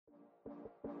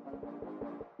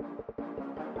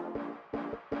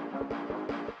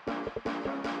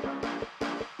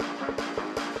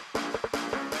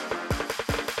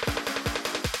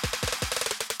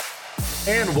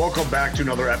And welcome back to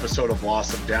another episode of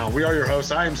Lost and Down. We are your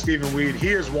hosts. I am Stephen Weed. He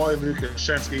is Wally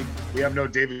Lukashensky. We have no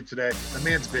David today. The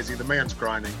man's busy. The man's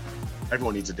grinding.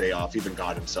 Everyone needs a day off, even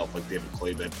God himself, like David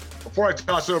Clavin. Before I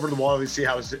toss it over to Wally to see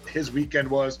how his weekend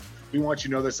was, we want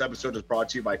you to know this episode is brought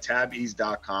to you by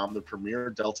TabEase.com, the premier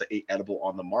Delta 8 edible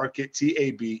on the market,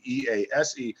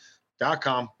 TABEASE.com.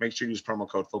 Make sure you use promo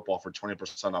code football for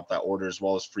 20% off that order, as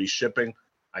well as free shipping.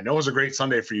 I know it was a great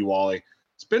Sunday for you, Wally.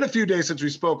 It's been a few days since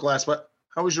we spoke last, but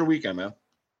how was your weekend, man?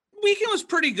 Weekend was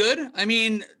pretty good. I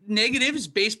mean, negatives,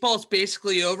 baseball's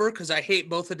basically over because I hate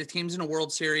both of the teams in a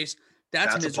World Series.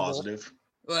 That's miserable. A positive.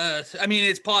 I mean,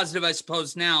 it's positive, I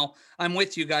suppose. Now I'm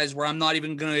with you guys where I'm not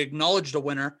even going to acknowledge the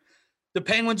winner. The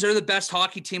Penguins are the best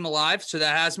hockey team alive, so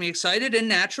that has me excited. And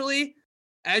naturally,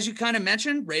 as you kind of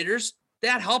mentioned, Raiders,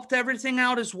 that helped everything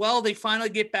out as well. They finally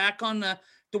get back on the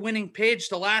winning page.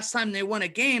 The last time they won a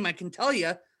game, I can tell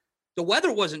you, the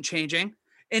weather wasn't changing.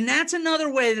 And that's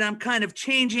another way that I'm kind of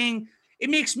changing. It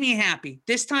makes me happy.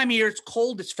 This time of year, it's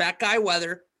cold. It's fat guy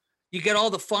weather. You get all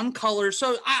the fun colors.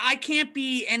 So I can't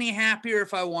be any happier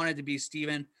if I wanted to be,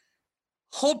 Steven.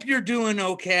 Hope you're doing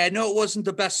okay. I know it wasn't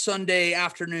the best Sunday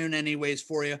afternoon anyways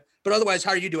for you. But otherwise,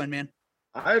 how are you doing, man?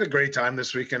 I had a great time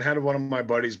this weekend. Had one of my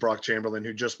buddies, Brock Chamberlain,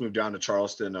 who just moved down to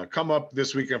Charleston, come up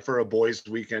this weekend for a boys'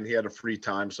 weekend. He had a free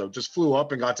time, so just flew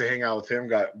up and got to hang out with him.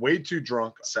 Got way too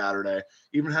drunk Saturday.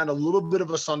 Even had a little bit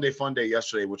of a Sunday fun day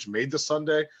yesterday, which made the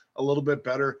Sunday a little bit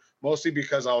better, mostly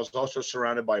because I was also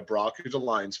surrounded by Brock, who's a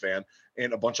Lions fan,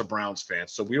 and a bunch of Browns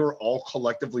fans. So we were all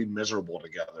collectively miserable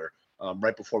together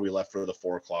right before we left for the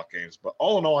 4 o'clock games. But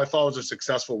all in all, I thought it was a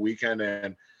successful weekend,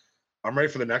 and I'm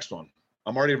ready for the next one.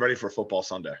 I'm already ready for football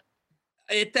Sunday.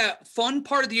 At that fun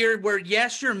part of the year where,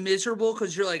 yes, you're miserable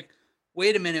because you're like,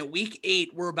 wait a minute, week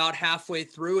 8, we're about halfway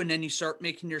through, and then you start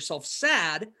making yourself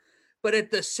sad. But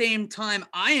at the same time,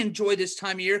 I enjoy this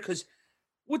time of year because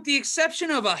with the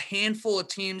exception of a handful of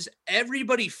teams,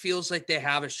 everybody feels like they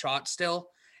have a shot still.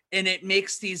 And it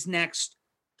makes these next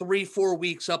 3-4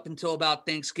 weeks up until about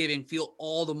Thanksgiving feel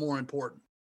all the more important.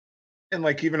 And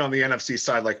like even on the NFC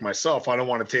side, like myself, I don't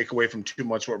want to take away from too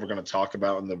much what we're going to talk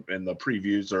about in the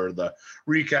previews or the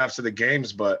recaps of the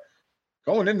games. But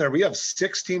going in there, we have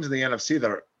 6 teams in the NFC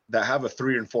that have a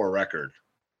 3-4 record.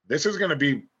 This is going to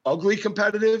be ugly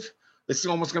competitive. This is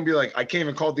almost going to be like, I can't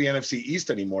even call it the NFC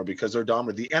East anymore because they're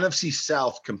dominant. The NFC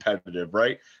South competitive,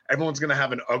 right? Everyone's going to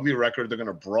have an ugly record. They're going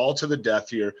to brawl to the death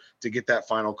here to get that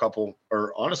final couple,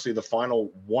 or honestly, the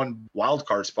final one wild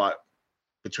card spot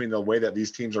between the way that these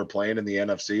teams are playing in the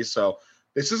NFC. So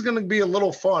this is going to be a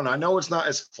little fun. I know it's not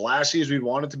as flashy as we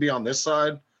want it to be on this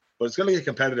side, but it's going to get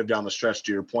competitive down the stretch,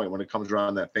 to your point, when it comes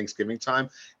around that Thanksgiving time.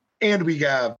 And we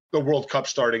have the World Cup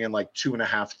starting in like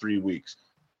 2.5, 3 weeks.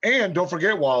 And don't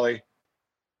forget, Wally,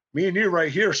 me and you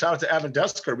right here, shout out to Evan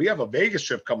Desker. We have a Vegas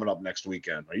trip coming up next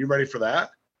weekend. Are you ready for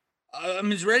that?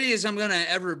 I'm as ready as I'm going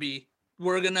to ever be.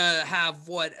 We're going to have,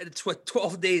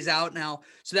 12 days out now.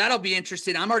 So that'll be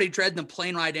interesting. I'm already dreading the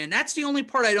plane ride in. That's the only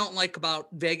part I don't like about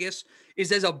Vegas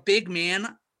is as a big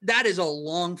man, that is a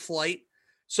long flight.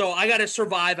 So I got to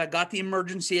survive. I got the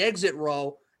emergency exit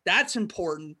row. That's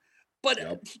important. But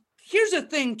Here's the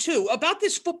thing, too, about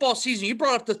this football season. You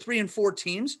brought up the 3 and 4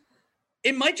 teams.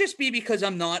 It might just be because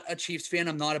I'm not a Chiefs fan.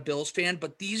 I'm not a Bills fan.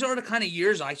 But these are the kind of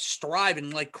years I strive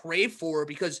and crave for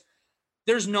because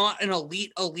there's not an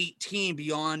elite team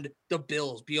beyond the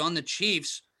Bills, beyond the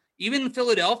Chiefs. Even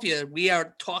Philadelphia, we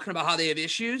are talking about how they have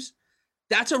issues.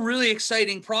 That's a really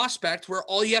exciting prospect where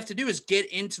all you have to do is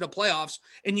get into the playoffs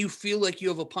and you feel like you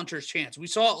have a puncher's chance. We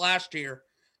saw it last year.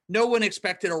 No one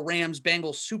expected a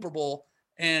Rams-Bengals Super Bowl,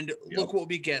 and look what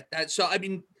we get. That's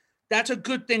a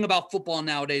good thing about football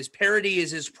nowadays. Parity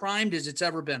is as primed as it's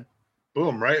ever been.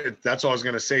 Boom, right? That's all I was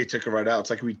going to say. Took it right out. It's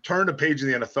like we turned a page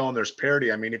in the NFL and there's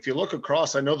parity. I mean, if you look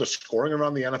across, I know the scoring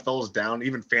around the NFL is down,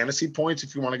 even fantasy points,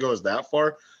 if you want to go as that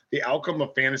far. The outcome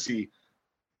of fantasy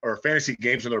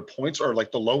games and their points are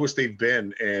like the lowest they've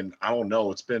been in, I don't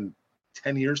know, it's been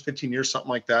 10 years, 15 years, something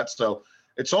like that. So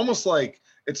it's almost like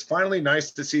it's finally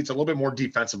nice to see it's a little bit more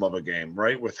defensive of a game,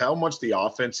 right? With how much the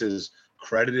offense is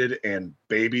credited and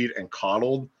babied and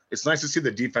coddled, it's nice to see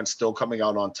the defense still coming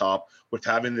out on top with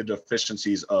having the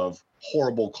deficiencies of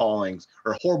horrible callings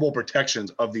or horrible protections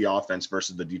of the offense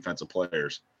versus the defensive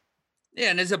players. Yeah,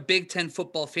 and as a Big Ten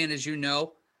football fan, as you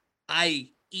know,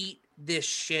 I eat this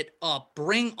shit up.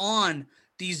 Bring on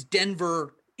these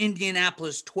Denver,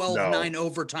 Indianapolis 12-9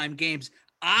 overtime games.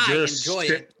 I enjoy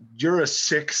it. You're a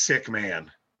sick man.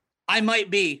 I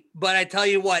might be, but I tell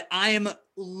you what, I am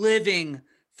living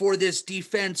for this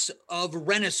defense of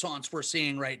renaissance we're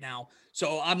seeing right now.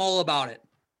 So I'm all about it.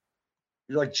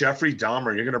 You're like Jeffrey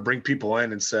Dahmer. You're going to bring people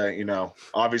in and say, you know,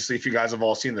 obviously, if you guys have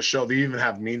all seen the show, they even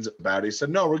have memes about it. He said,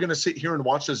 no, we're going to sit here and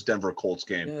watch this Denver Colts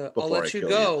game before I kill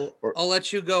you. I'll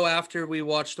let you go after we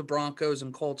watch the Broncos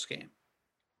and Colts game.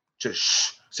 Just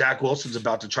shh. Zach Wilson's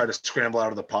about to try to scramble out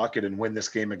of the pocket and win this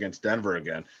game against Denver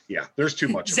again. Yeah, there's too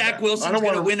much. Zach Wilson's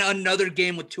going to win another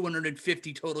game with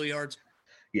 250 total yards.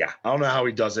 Yeah, I don't know how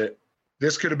he does it.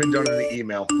 This could have been done in the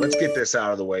email. Let's get this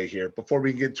out of the way here before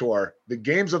we get to the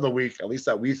games of the week, at least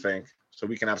that we think, so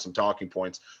we can have some talking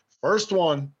points. First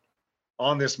one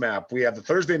on this map, we have the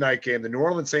Thursday night game. The New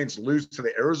Orleans Saints lose to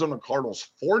the Arizona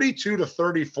Cardinals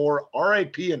 42-34,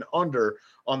 RIP and under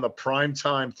on the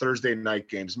primetime Thursday night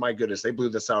games. My goodness, they blew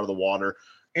this out of the water.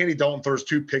 Andy Dalton throws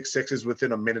 2 pick sixes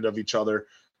within a minute of each other.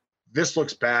 This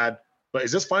looks bad. But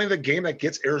is this finally the game that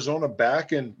gets Arizona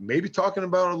back and maybe talking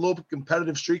about a little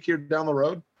competitive streak here down the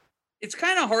road? It's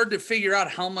kind of hard to figure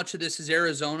out how much of this is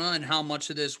Arizona and how much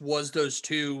of this was those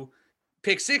 2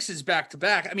 pick sixes back to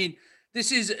back. I mean,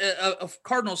 this is a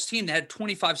Cardinals team that had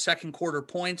 25 second quarter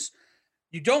points.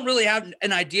 You don't really have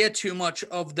an idea too much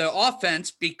of the offense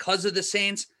because of the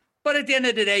Saints. But at the end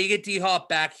of the day, you get D-Hop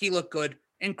back. He looked good.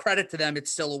 And credit to them,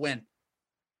 it's still a win.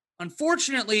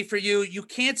 Unfortunately for you, you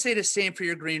can't say the same for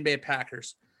your Green Bay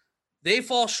Packers. They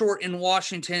fall short in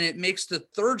Washington. It makes the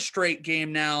 3rd straight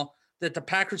game now that the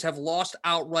Packers have lost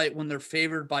outright when they're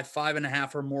favored by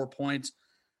 5.5 or more points.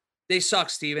 They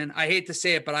suck, Steven. I hate to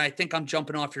say it, but I think I'm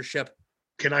jumping off your ship.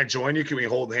 Can I join you? Can we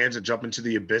hold hands and jump into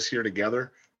the abyss here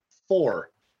together? 4.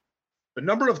 The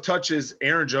number of touches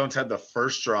Aaron Jones had the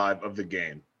first drive of the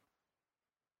game.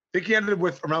 I think he ended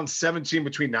with around 17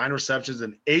 between 9 receptions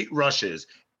and 8 rushes.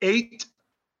 8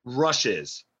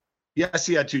 rushes. Yes,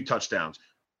 he had 2 touchdowns.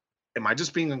 Am I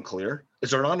just being unclear? Is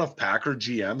there not enough Packer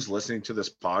GMs listening to this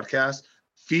podcast?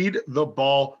 Feed the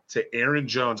ball to Aaron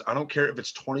Jones. I don't care if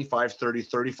it's 25, 30,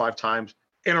 35 times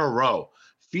in a row.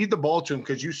 Feed the ball to him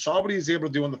because you saw what he was able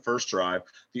to do on the first drive.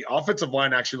 The offensive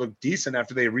line actually looked decent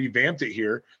after they revamped it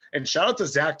here. And shout out to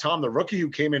Zach Tom, the rookie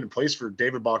who came in and placed for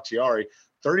David Bakhtiari.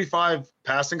 35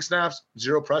 passing snaps,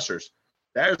 0 pressures.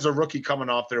 That is a rookie coming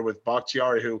off there with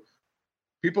Bakhtiari, who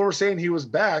people were saying he was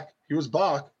back. He was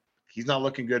Bach. He's not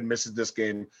looking good, misses this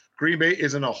game. Green Bay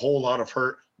isn't a whole lot of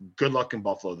hurt. Good luck in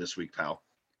Buffalo this week, pal.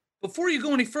 Before you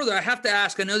go any further, I have to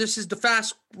ask, I know this is the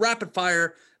fast rapid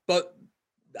fire, but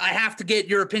I have to get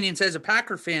your opinions as a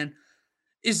Packer fan.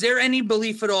 Is there any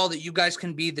belief at all that you guys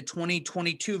can be the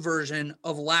 2022 version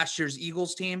of last year's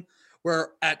Eagles team,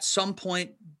 where at some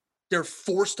point they're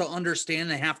forced to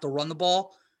understand they have to run the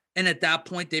ball? And at that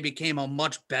point, they became a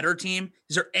much better team.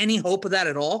 Is there any hope of that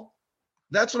at all?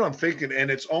 That's what I'm thinking.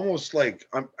 And it's almost like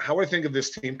how I think of this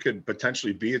team could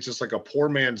potentially be. It's just like a poor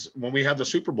man's when we have the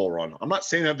Super Bowl run. I'm not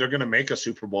saying that they're going to make a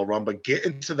Super Bowl run, but get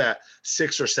into that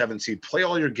 6 or 7 seed. Play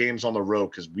all your games on the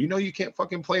road because we know you can't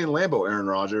fucking play in Lambeau, Aaron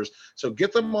Rodgers. So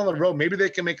get them on the road. Maybe they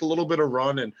can make a little bit of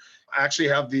run and actually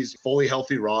have these fully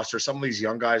healthy rosters. Some of these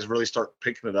young guys really start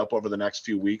picking it up over the next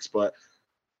few weeks. But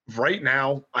right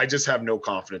now, I just have no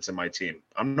confidence in my team.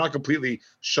 I'm not completely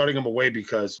shutting them away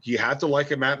because you have to like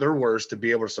them at their worst to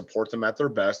be able to support them at their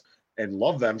best and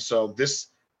love them. So this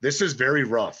is very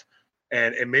rough.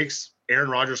 And it makes Aaron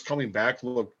Rodgers coming back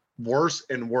look worse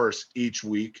and worse each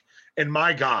week. And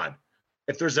my God,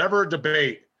 if there's ever a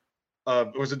debate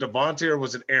of was it Devontae or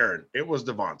was it Aaron? It was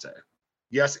Devontae.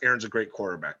 Yes, Aaron's a great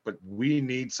quarterback, but we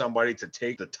need somebody to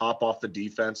take the top off the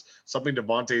defense, something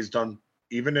Devontae has done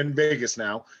even in Vegas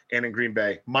now and in Green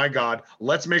Bay. My God,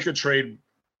 let's make a trade.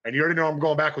 And you already know I'm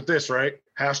going back with this, right?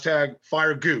 Hashtag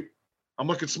fire Goot. I'm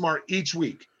looking smart each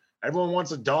week. Everyone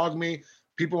wants to dog me.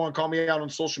 People want to call me out on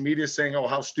social media saying, oh,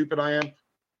 how stupid I am.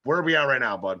 Where are we at right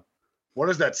now, bud? What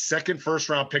is that second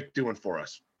first-round pick doing for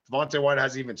us? Devontae White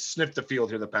hasn't even sniffed the field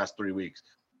here the past 3 weeks.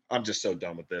 I'm just so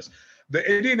done with this. The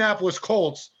Indianapolis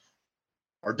Colts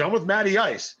are done with Matty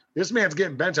Ice. This man's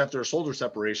getting benched after a shoulder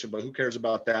separation, but who cares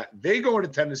about that? They go into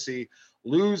Tennessee,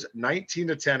 lose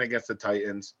 19-10 against the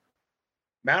Titans.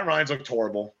 Matt Ryan's looked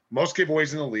horrible. Most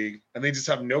giveaways in the league, and they just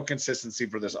have no consistency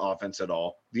for this offense at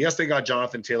all. Yes, they got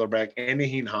Jonathan Taylor back and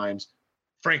Naheem Hines.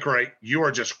 Frank Wright, you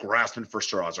are just grasping for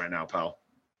straws right now, pal.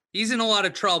 He's in a lot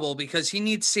of trouble because he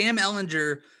needs Sam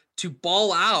Ehlinger to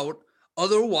ball out.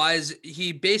 Otherwise,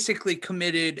 he basically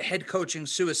committed head coaching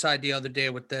suicide the other day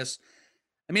with this.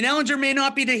 I mean, Ehlinger may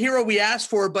not be the hero we asked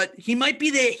for, but he might be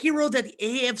the hero that the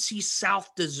AFC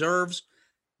South deserves.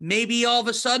 Maybe all of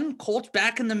a sudden, Colts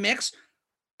back in the mix,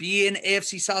 be an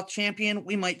AFC South champion.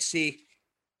 We might see.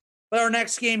 But our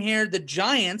next game here, the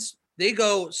Giants, they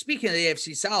go, speaking of the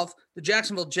AFC South, the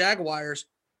Jacksonville Jaguars,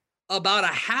 about a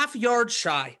half yard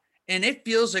shy And it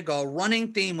feels like a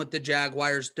running theme with the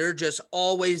Jaguars. They're just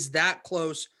always that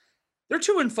close. They're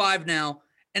 2-5 now.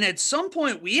 And at some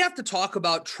point, we have to talk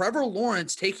about Trevor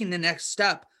Lawrence taking the next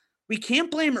step. We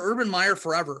can't blame Urban Meyer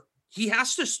forever. He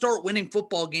has to start winning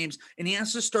football games, and he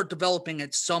has to start developing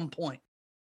at some point.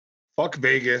 Fuck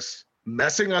Vegas,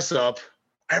 messing us up.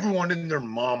 Everyone and their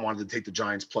mom wanted to take the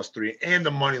Giants +3 and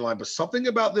the money line, but something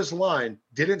about this line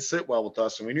didn't sit well with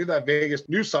us. And we knew that Vegas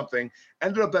knew something,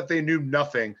 ended up that they knew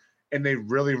nothing, and they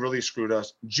really, really screwed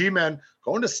us. G-Men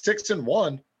going to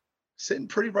 6-1, sitting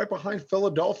pretty right behind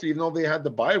Philadelphia, even though they had the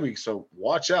bye week. So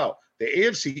watch out. The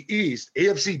AFC East,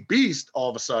 AFC Beast, all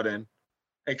of a sudden,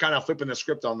 and kind of flipping the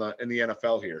script in the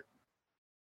NFL here.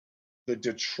 The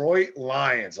Detroit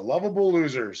Lions, the lovable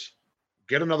losers,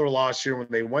 get another loss here when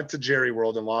they went to Jerry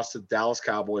World and lost to Dallas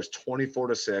Cowboys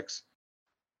 24-6.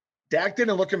 Dak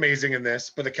didn't look amazing in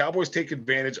this, but the Cowboys take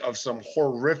advantage of some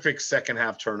horrific second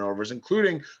half turnovers,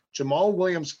 including Jamal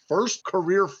Williams' first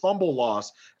career fumble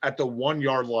loss at the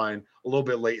 1-yard line a little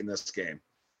bit late in this game.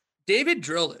 David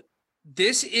drilled it.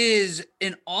 This is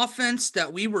an offense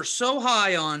that we were so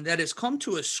high on that has come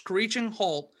to a screeching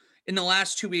halt in the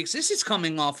last 2 weeks. This is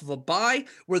coming off of a bye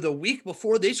where the week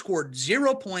before they scored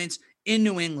 0 points in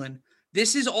New England.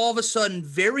 This is all of a sudden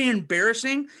very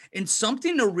embarrassing and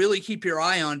something to really keep your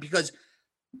eye on, because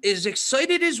as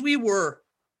excited as we were,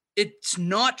 it's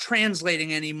not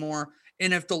translating anymore.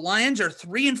 And if the Lions are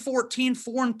 3-14,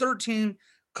 4-13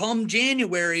 come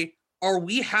January, are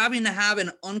we having to have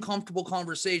an uncomfortable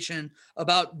conversation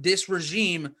about this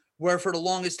regime where for the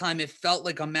longest time it felt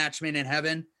like a match made in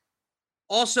heaven?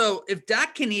 Also, if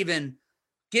Dak can even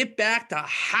get back to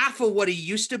half of what he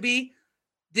used to be,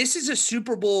 this is a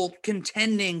Super Bowl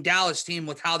contending Dallas team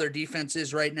with how their defense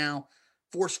is right now.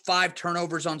 Forced 5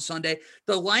 turnovers on Sunday.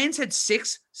 The Lions had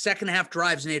 6 second half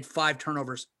drives and they had 5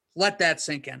 turnovers. Let that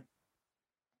sink in.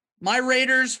 My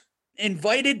Raiders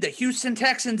invited the Houston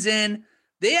Texans in.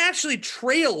 They actually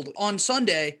trailed on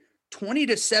Sunday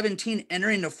 20-17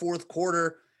 entering the fourth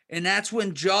quarter. And that's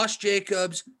when Josh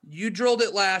Jacobs, you drilled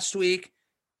it last week.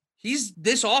 He's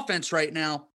this offense right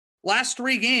now. Last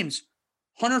 3 games,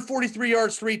 143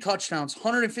 yards, 3 touchdowns,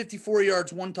 154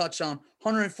 yards, 1 touchdown,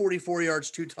 144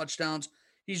 yards, 2 touchdowns.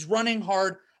 He's running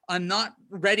hard. I'm not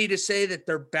ready to say that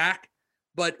they're back,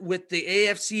 but with the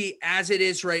AFC as it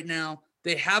is right now,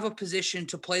 they have a position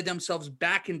to play themselves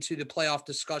back into the playoff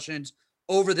discussions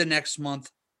over the next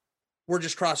month. We're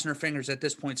just crossing our fingers at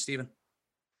this point, Steven.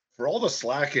 For all the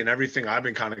slack and everything, I've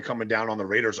been kind of coming down on the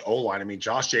Raiders O-line. I mean,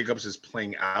 Josh Jacobs is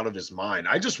playing out of his mind.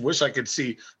 I just wish I could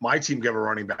see my team give a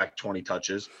running back 20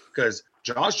 touches, because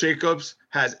Josh Jacobs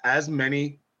has as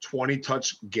many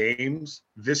 20-touch games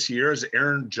this year as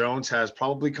Aaron Jones has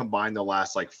probably combined the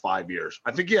last 5 years.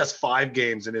 I think he has 5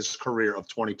 games in his career of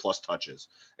 20-plus touches.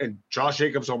 And Josh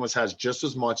Jacobs almost has just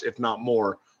as much, if not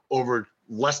more, over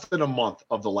less than a month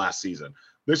of the last season.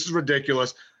 This is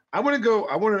ridiculous. I want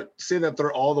to say that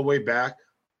they're all the way back,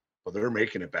 but they're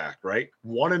making it back, right?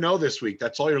 1-0 this week.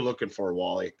 That's all you're looking for,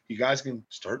 Wally. You guys can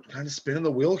start kind of spinning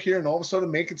the wheel here and all of a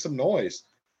sudden making some noise.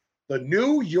 The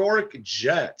New York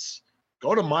Jets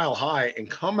go to Mile High and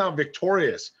come out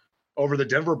victorious over the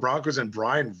Denver Broncos and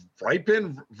Brian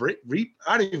Ripon.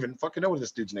 I don't even fucking know what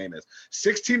this dude's name is.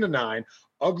 16-9.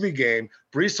 Ugly game.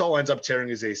 Breece Hall ends up tearing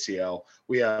his ACL.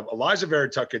 We have Elijah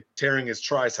Vera-Tucker tearing his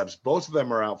triceps. Both of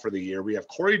them are out for the year. We have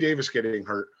Corey Davis getting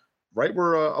hurt right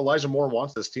where Elijah Moore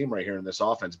wants this team right here in this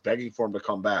offense, begging for him to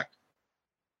come back.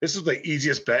 This is the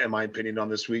easiest bet, in my opinion, on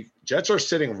this week. Jets are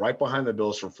sitting right behind the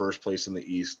Bills for first place in the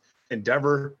East. And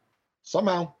Denver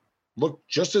somehow look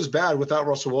just as bad without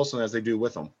Russell Wilson as they do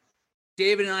with him.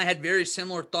 David and I had very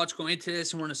similar thoughts going into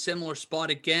this, and we're in a similar spot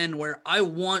again where I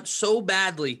want so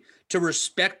badly to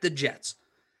respect the Jets.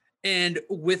 And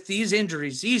with these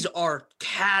injuries, these are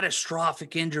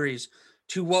catastrophic injuries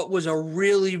to what was a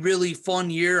really, really fun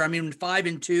year. I mean,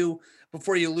 5-2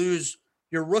 before you lose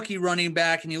your rookie running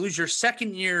back and you lose your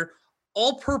second year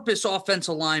all-purpose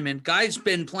offensive lineman. Guy's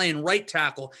been playing right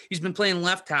tackle. He's been playing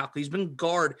left tackle. He's been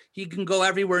guard. He can go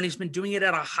everywhere, and he's been doing it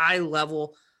at a high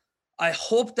level. I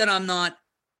hope that I'm not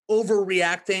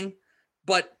overreacting,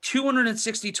 but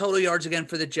 260 total yards again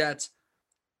for the Jets.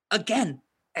 Again,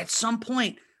 at some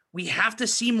point, we have to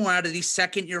see more out of these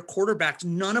second-year quarterbacks.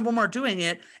 None of them are doing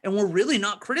it, and we're really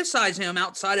not criticizing them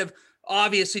outside of,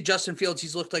 obviously, Justin Fields.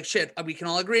 He's looked like shit. We can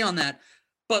all agree on that.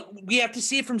 But we have to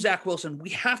see it from Zach Wilson.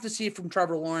 We have to see it from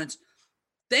Trevor Lawrence.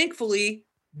 Thankfully,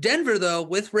 Denver, though,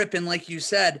 with Ripon, like you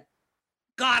said,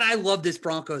 God, I love this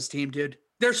Broncos team, dude.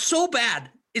 They're so bad.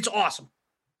 It's awesome.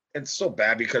 It's so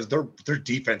bad because their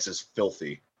defense is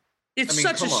filthy. It's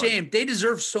such a shame. They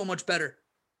deserve so much better.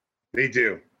 They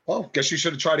do. Well, guess you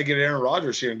should have tried to get Aaron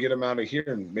Rodgers here and get him out of here.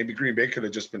 And maybe Green Bay could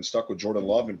have just been stuck with Jordan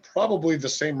Love and probably the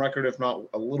same record, if not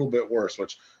a little bit worse,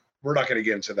 which we're not going to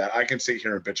get into that. I can sit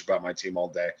here and bitch about my team all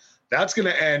day. That's going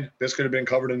to end. This could have been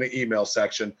covered in the email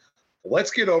section.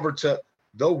 Let's get over to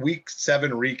the Week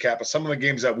 7 recap of some of the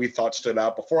games that we thought stood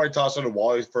out. Before I toss it to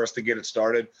Wally for us to get it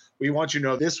started, we want you to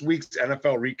know this week's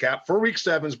NFL recap for Week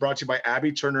 7 is brought to you by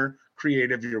Abby Turner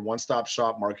Creative, your one-stop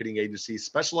shop marketing agency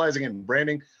specializing in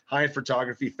branding, high-end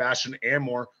photography, fashion, and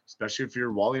more, especially if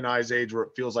you're Wally and I's age where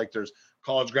it feels like there's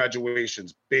college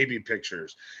graduations, baby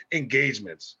pictures,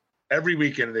 engagements. Every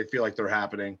weekend they feel like they're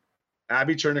happening.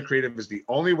 Abby Turner Creative is the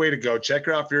only way to go. Check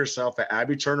her out for yourself at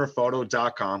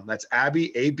abbyturnerphoto.com. That's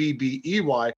Abby,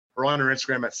 A-B-B-E-Y, or on her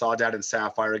Instagram at Sawdad and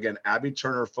Sapphire. Again,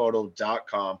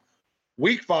 abbyturnerphoto.com.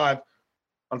 Week 5,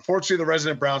 unfortunately, the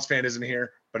resident Browns fan isn't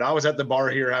here, but I was at the bar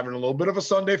here having a little bit of a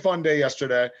Sunday fun day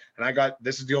yesterday, and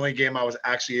this is the only game I was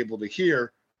actually able to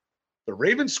hear. The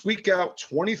Ravens squeak out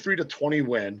 23-20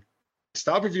 win.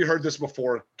 Stop if you heard this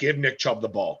before. Give Nick Chubb the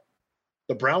ball.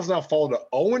 The Browns now fall to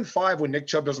 0-5 when Nick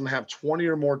Chubb doesn't have 20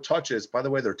 or more touches. By the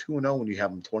way, they're 2-0 when you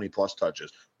have them 20-plus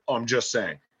touches. I'm just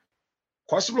saying.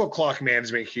 Questionable clock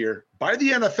management here by the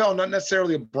NFL, not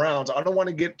necessarily the Browns. I don't want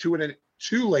to get to it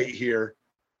too late here.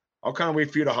 I'll kind of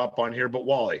wait for you to hop on here. But,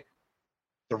 Wally,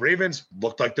 the Ravens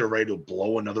look like they're ready to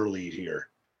blow another lead here.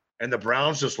 And the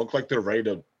Browns just look like they're ready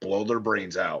to blow their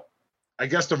brains out. I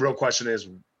guess the real question is,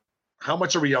 how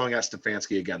much are we yelling at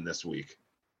Stefanski again this week?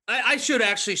 I should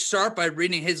actually start by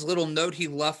reading his little note he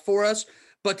left for us.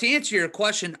 But to answer your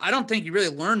question, I don't think you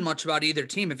really learned much about either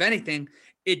team. If anything,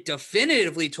 it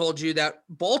definitively told you that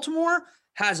Baltimore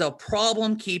has a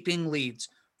problem keeping leads.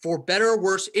 For better or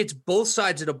worse, it's both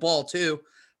sides of the ball too.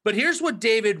 But here's what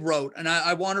David wrote, and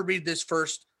I want to read this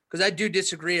first because I do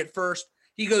disagree at first.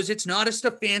 He goes, "It's not a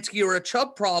Stefanski or a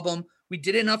Chubb problem. We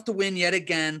did enough to win yet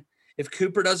again. If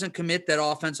Cooper doesn't commit that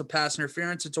offensive pass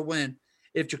interference, it's a win.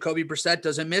 If Jacoby Brissett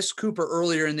doesn't miss Cooper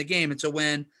earlier in the game, it's a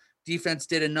win. Defense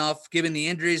did enough given the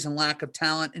injuries and lack of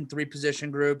talent in 3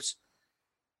 position groups."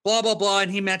 Blah, blah, blah.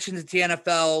 And he mentioned that the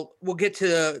NFL, we'll get to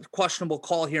the questionable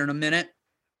call here in a minute.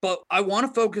 But I want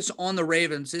to focus on the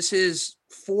Ravens. This is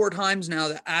 4 times now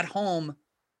that at home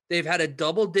they've had a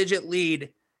double-digit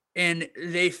lead, and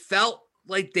they felt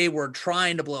like they were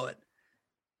trying to blow it.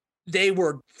 They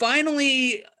were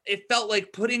finally, it felt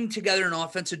like putting together an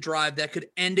offensive drive that could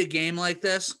end a game like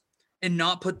this and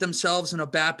not put themselves in a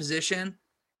bad position.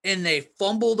 And they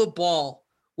fumbled the ball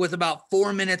with about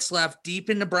 4 minutes left deep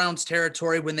into Browns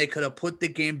territory when they could have put the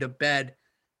game to bed.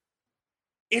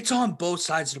 It's on both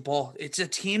sides of the ball. It's a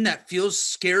team that feels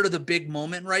scared of the big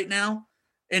moment right now,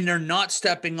 and they're not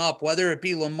stepping up, whether it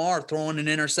be Lamar throwing an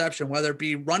interception, whether it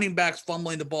be running backs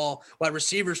fumbling the ball, wide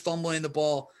receivers fumbling the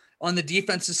ball, on the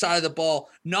defensive side of the ball,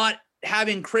 not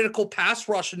having critical pass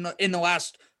rush in the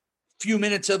last few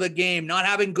minutes of a game, not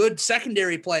having good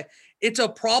secondary play. It's a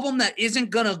problem that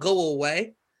isn't going to go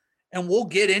away. And we'll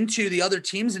get into the other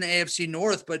teams in the AFC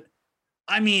North. But,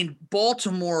 I mean,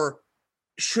 Baltimore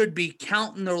should be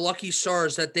counting their lucky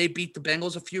stars that they beat the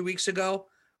Bengals a few weeks ago,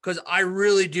 because I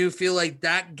really do feel like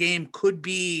that game could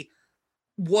be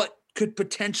what could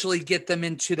potentially get them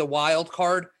into the wild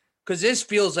card. Because this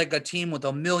feels like a team with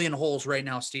a million holes right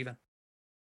now, Steven.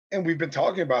 And we've been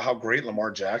talking about how great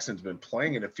Lamar Jackson's been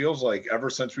playing, and it feels like ever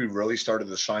since we really started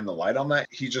to shine the light on that,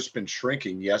 he's just been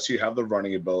shrinking. Yes, you have the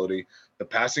running ability. The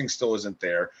passing still isn't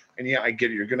there. And yeah, I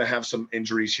get it. You're going to have some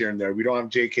injuries here and there. We don't have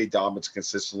J.K. Dobbins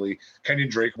consistently. Kenyon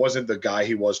Drake wasn't the guy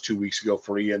he was 2 weeks ago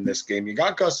for you in this game. You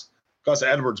got Gus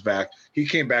Edwards back. He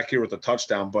came back here with a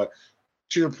touchdown. But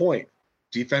to your point,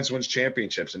 defense wins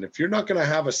championships. And if you're not going to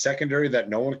have a secondary that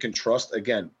no one can trust,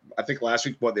 again, I think last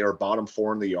week, they were bottom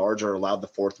 4 in the yards, or allowed the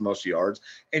 4th most yards,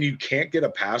 and you can't get a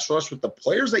pass rush with the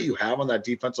players that you have on that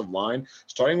defensive line,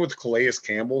 starting with Calais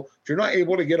Campbell. If you're not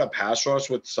able to get a pass rush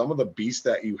with some of the beasts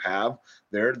that you have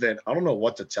there, then I don't know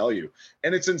what to tell you.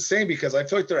 And it's insane because I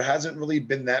feel like there hasn't really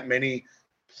been that many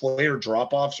player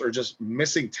drop-offs or just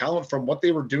missing talent from what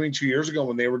they were doing 2 years ago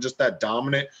when they were just that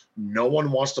dominant, no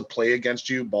one wants to play against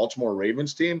you Baltimore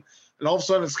Ravens team. And all of a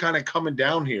sudden it's kind of coming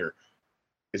down here.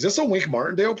 Is this a Wink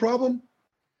Martindale problem?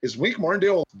 Is Wink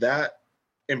Martindale that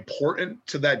important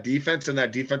to that defense and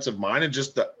that defensive mind and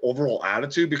just the overall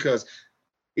attitude? Because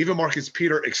even Marcus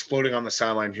Peters exploding on the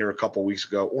sideline here a couple weeks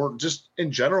ago, or just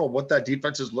in general what that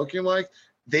defense is looking like,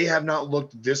 they have not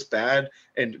looked this bad.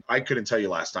 And I couldn't tell you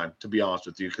last time, to be honest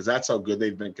with you, because that's how good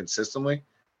they've been consistently.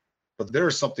 But there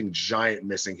is something giant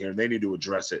missing here, and they need to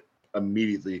address it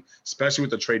immediately, especially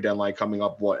with the trade deadline coming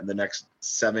up, in the next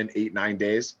 7, 8, 9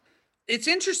 days? It's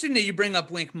interesting that you bring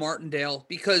up Wink Martindale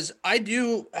because I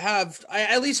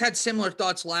at least had similar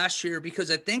thoughts last year because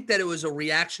I think that it was a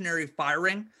reactionary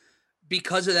firing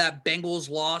because of that Bengals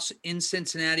loss in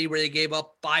Cincinnati where they gave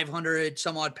up 500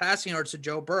 some odd passing yards to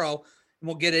Joe Burrow. And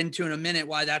we'll get into in a minute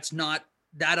why that's not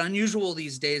that unusual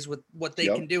these days with what they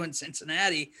can do in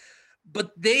Cincinnati.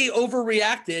 But they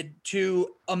overreacted to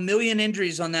a million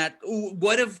injuries on that.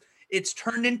 What if it's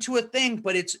turned into a thing?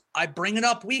 But I bring it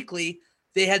up weekly.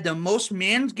 They had the most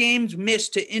man's games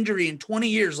missed to injury in 20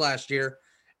 years last year.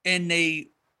 And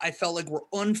I felt like were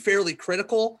unfairly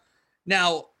critical.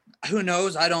 Now, who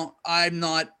knows? I'm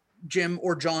not Jim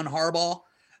or John Harbaugh,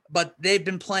 but they've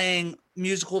been playing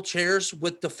musical chairs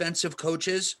with defensive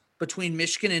coaches between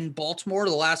Michigan and Baltimore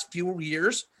the last few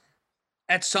years.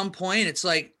 At some point, it's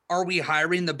like, are we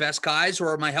hiring the best guys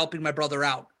or am I helping my brother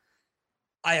out?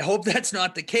 I hope that's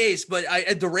not the case, but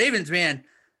the Ravens, man,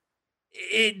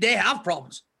 they have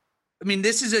problems. I mean,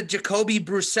 this is a Jacoby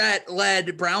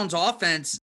Brissett-led Browns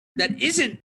offense that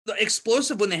isn't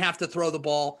explosive when they have to throw the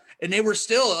ball. And they were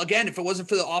still, again, if it wasn't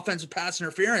for the offensive pass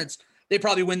interference, they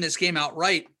probably win this game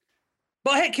outright.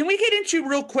 But hey, can we get into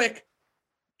real quick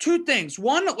two things?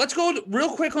 One, let's go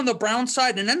real quick on the Browns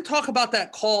side and then talk about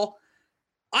that call.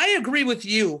 I agree with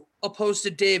you, opposed to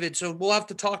David, so we'll have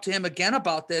to talk to him again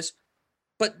about this.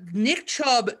 But Nick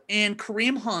Chubb and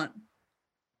Kareem Hunt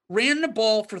ran the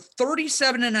ball for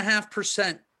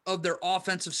 37.5% of their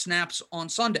offensive snaps on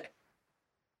Sunday.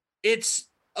 It's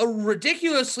a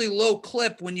ridiculously low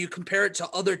clip when you compare it to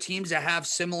other teams that have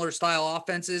similar style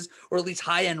offenses or at least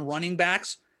high-end running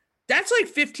backs. That's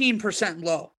like 15%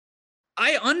 low.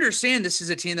 I understand this is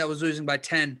a team that was losing by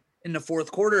 10 in the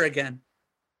fourth quarter again,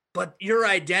 but your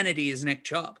identity is Nick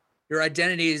Chubb. Your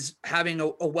identity is having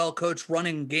a well-coached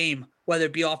running game, whether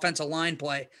it be offensive line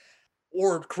play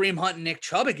or Kareem Hunt and Nick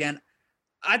Chubb again.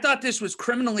 I thought this was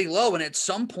criminally low, and at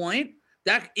some point,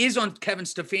 that is on Kevin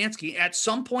Stefanski. At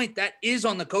some point, that is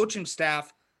on the coaching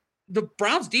staff. The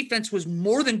Browns defense was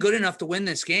more than good enough to win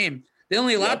this game. They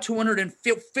only allowed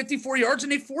 254 yards,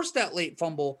 and they forced that late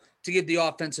fumble to give the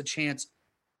offense a chance.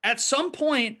 At some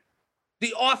point,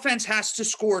 the offense has to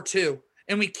score too.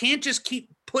 And we can't just keep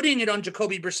putting it on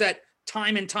Jacoby Brissett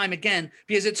time and time again,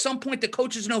 because at some point the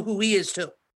coaches know who he is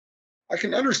too. I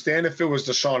can understand if it was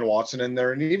Deshaun Watson in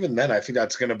there, and even then, I think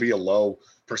that's going to be a low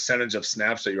percentage of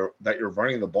snaps that you're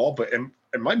running the ball. But am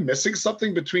I missing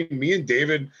something between me and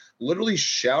David literally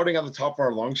shouting at the top of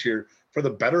our lungs here for the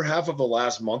better half of the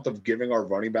last month of giving our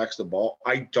running backs the ball?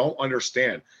 I don't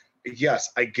understand.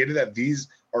 Yes, I get it that these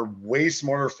are way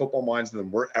smarter football minds than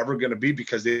we're ever going to be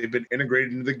because they've been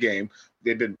integrated into the game.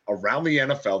 They've been around the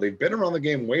NFL. They've been around the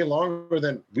game way longer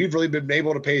than we've really been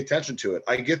able to pay attention to it.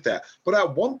 I get that. But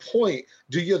at one point,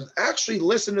 do you actually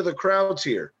listen to the crowds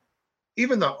here?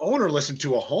 Even the owner listened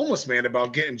to a homeless man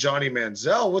about getting Johnny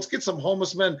Manziel. Let's get some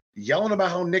homeless men yelling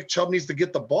about how Nick Chubb needs to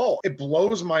get the ball. It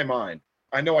blows my mind.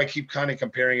 I know I keep kind of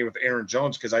comparing it with Aaron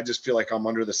Jones because I just feel like I'm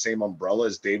under the same umbrella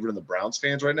as David and the Browns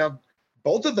fans right now.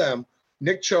 Both of them,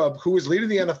 Nick Chubb, who is leading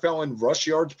the NFL in rush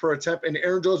yards per attempt, and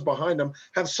Aaron Jones behind him,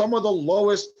 have some of the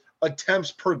lowest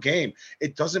attempts per game.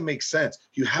 It doesn't make sense.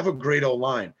 You have a great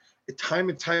O-line. Time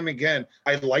and time again,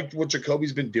 I liked what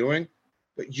Jacoby's been doing,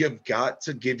 but you've got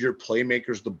to give your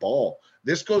playmakers the ball.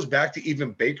 This goes back to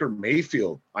even Baker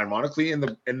Mayfield, ironically, in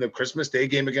the Christmas Day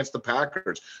game against the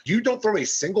Packers. You don't throw a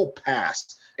single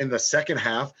pass in the second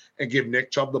half and give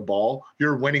Nick Chubb the ball,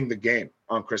 you're winning the game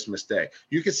on Christmas Day.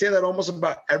 You can say that almost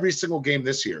about every single game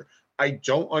this year. I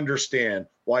don't understand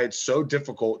why it's so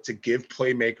difficult to give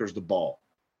playmakers the ball.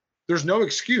 There's no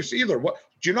excuse either.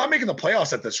 You're not making the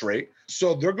playoffs at this rate,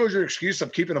 so there goes your excuse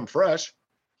of keeping them fresh.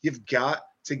 You've got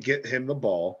to get him the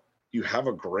ball. You have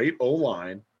a great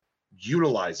O-line.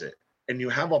 Utilize it. And you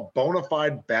have a bona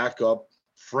fide backup,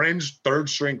 fringe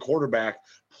third-string quarterback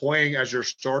playing as your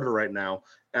starter right now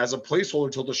as a placeholder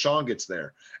until Deshaun gets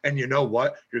there. And you know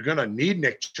what? You're going to need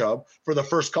Nick Chubb for the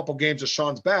first couple games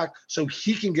Deshaun's back so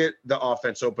he can get the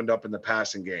offense opened up in the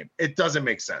passing game. It doesn't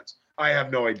make sense. I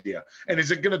have no idea. And is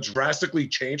it going to drastically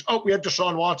change? Oh, we have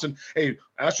Deshaun Watson, a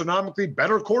astronomically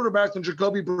better quarterback than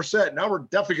Jacoby Brissett. Now we're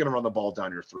definitely going to run the ball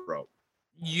down your throat.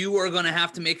 You are going to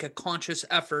have to make a conscious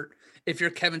effort if you're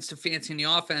Kevin Stefanski in the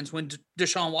offense when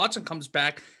Deshaun Watson comes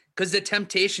back, because the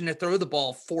temptation to throw the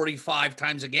ball 45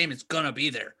 times a game is going to be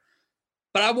there.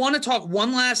 But I want to talk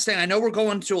one last thing. I know we're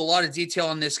going into a lot of detail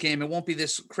on this game. It won't be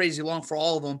this crazy long for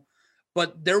all of them,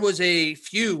 but there was a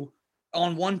few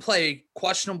on one play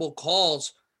questionable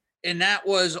calls, and that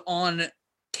was on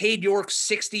Cade York's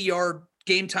 60-yard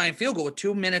game-time field goal with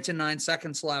 2 minutes and 9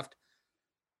 seconds left.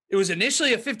 It was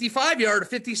initially a 55-yard, a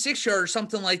 56-yard, or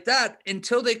something like that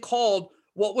until they called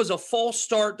what was a false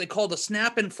start. They called a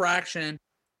snap infraction.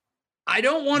 I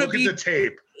don't want to Look be at the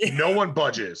tape. No one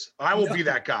budges. I will be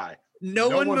that guy. No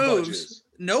one moves. Budges.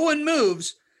 No one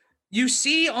moves. You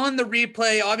see on the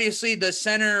replay, obviously the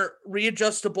center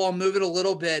readjust the ball, move it a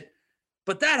little bit,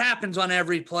 but that happens on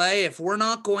every play. If we're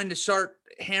not going to start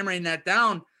hammering that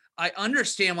down, I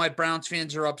understand why Browns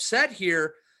fans are upset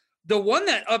here. The one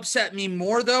that upset me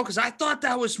more, though, because I thought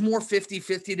that was more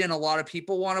 50-50 than a lot of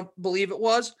people want to believe it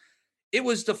was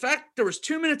the fact there was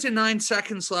 2 minutes and 9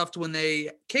 seconds left when they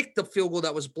kicked the field goal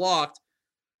that was blocked.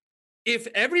 If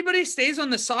everybody stays on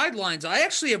the sidelines, I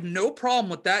actually have no problem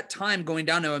with that time going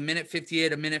down to a minute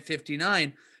 58, a minute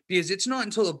 59, because it's not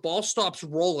until the ball stops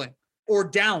rolling or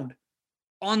downed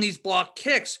on these block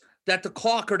kicks that the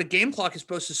clock or the game clock is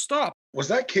supposed to stop. Was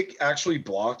that kick actually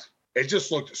blocked? It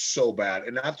just looked so bad.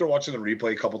 And after watching the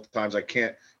replay a couple of times, I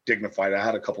can't dignify it. I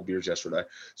had a couple beers yesterday.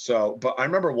 But I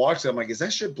remember watching it. I'm like, is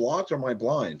that shit blocked or am I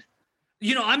blind?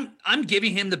 You know, I'm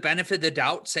giving him the benefit of the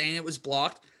doubt saying it was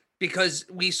blocked because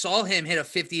we saw him hit a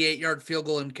 58-yard field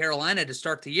goal in Carolina to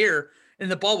start the year, and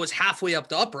the ball was halfway up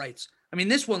the uprights. I mean,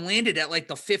 this one landed at like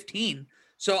the 15.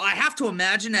 So I have to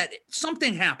imagine that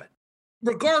something happened.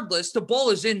 Regardless, the ball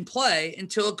is in play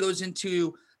until it goes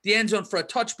into the end zone for a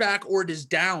touchback or it is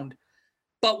downed.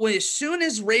 But as soon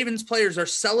as Ravens players are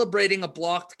celebrating a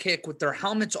blocked kick with their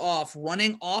helmets off,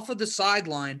 running off of the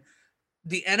sideline,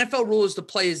 the NFL rule is the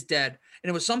play is dead. And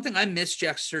it was something I missed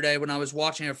yesterday when I was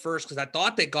watching it first because I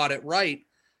thought they got it right.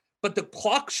 But the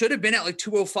clock should have been at like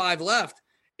 2:05 left,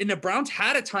 and the Browns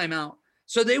had a timeout.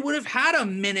 So they would have had a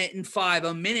minute and 5,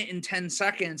 a minute and 10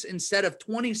 seconds instead of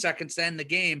 20 seconds to end the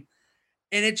game.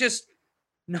 And it just,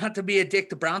 not to be a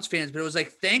dick to Browns fans, but it was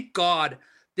like, thank God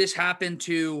this happened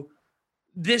to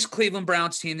this Cleveland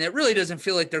Browns team that really doesn't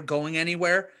feel like they're going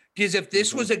anywhere. Because if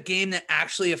this was a game that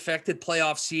actually affected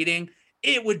playoff seeding,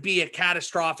 it would be a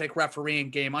catastrophic refereeing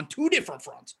game on 2 different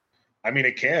fronts. I mean,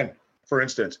 it can. For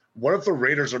instance, what if the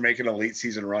Raiders are making a late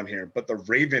season run here, but the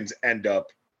Ravens end up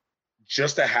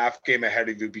just a half game ahead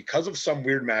of you because of some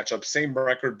weird matchup, same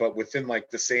record, but within like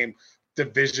the same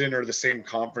division or the same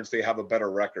conference, they have a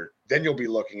better record. Then you'll be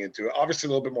looking into it. Obviously,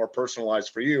 a little bit more personalized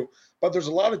for you, but there's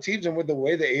a lot of teams, and with the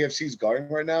way the AFC is going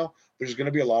right now, there's going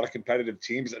to be a lot of competitive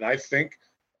teams. And I think,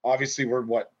 obviously, we're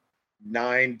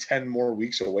 9-10 more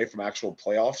weeks away from actual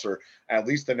playoffs, or at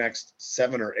least the next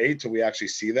 7 or 8 till we actually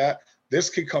see that. This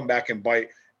could come back and bite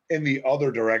in the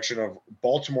other direction of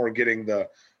Baltimore getting the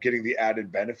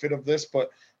added benefit of this.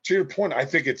 But to your point, I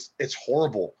think it's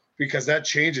horrible because that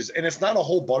changes. And it's not a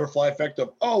whole butterfly effect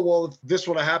of, oh, well, if this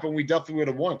would have happened, we definitely would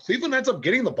have won. Cleveland ends up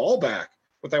getting the ball back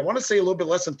with, I want to say, a little bit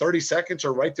less than 30 seconds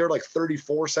or right there, like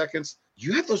 34 seconds.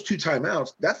 You have those 2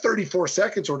 timeouts, that 34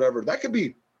 seconds or whatever, that could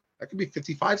be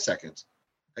 55 seconds.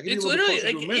 It's literally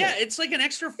it's like an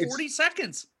extra 40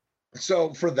 seconds.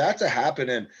 So for that to happen,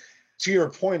 and to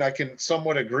your point, I can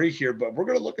somewhat agree here, but we're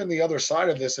going to look on the other side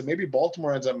of this, and maybe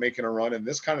Baltimore ends up making a run, and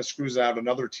this kind of screws out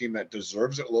another team that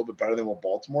deserves it a little bit better than what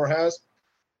Baltimore has.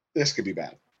 This could be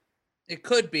bad. It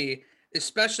could be,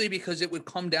 especially because it would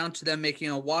come down to them making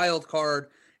a wild card.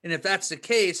 And if that's the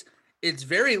case, it's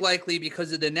very likely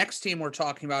because of the next team we're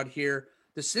talking about here,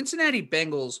 the Cincinnati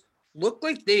Bengals look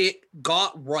like they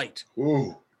got right.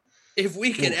 Ooh. If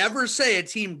we could ever say a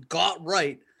team got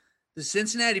right, the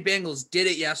Cincinnati Bengals did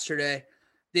it yesterday.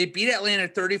 They beat Atlanta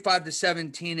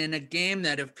 35-17 in a game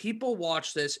that if people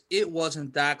watch this, it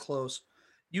wasn't that close.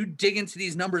 You dig into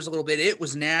these numbers a little bit, it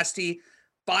was nasty.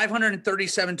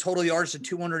 537 total yards to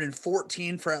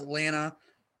 214 for Atlanta.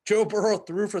 Joe Burrow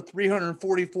threw for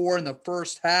 344 in the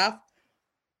first half.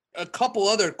 A couple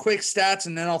other quick stats,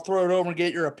 and then I'll throw it over and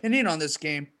get your opinion on this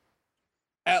game.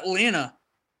 Atlanta,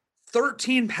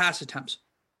 13 pass attempts.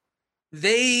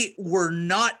 They were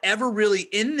not ever really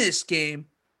in this game.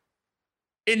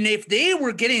 And if they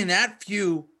were getting that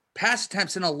few pass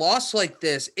attempts in a loss like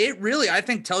this, it really, I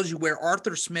think, tells you where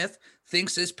Arthur Smith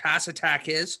thinks this pass attack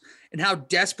is and how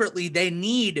desperately they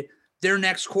need their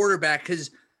next quarterback.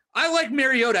 Because I like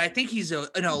Mariota. I think he's an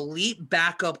elite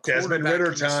backup quarterback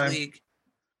in this league.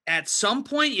 At some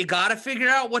point, you got to figure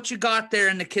out what you got there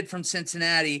in the kid from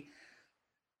Cincinnati.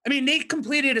 I mean, they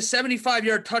completed a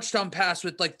 75-yard touchdown pass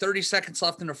with like 30 seconds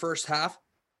left in the first half.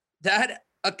 That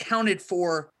accounted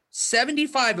for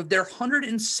 75 of their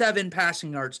 107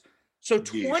 passing yards. So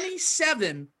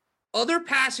 27 other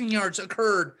passing yards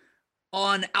occurred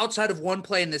on outside of one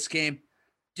play in this game.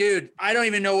 Dude, I don't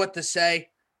even know what to say.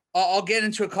 I'll get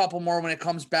into a couple more when it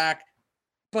comes back.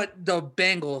 But the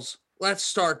Bengals, let's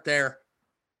start there.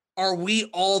 Are we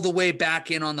all the way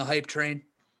back in on the hype train?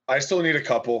 I still need a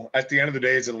couple. At the end of the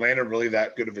day, is Atlanta really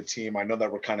that good of a team? I know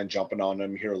that we're kind of jumping on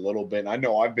them here a little bit. I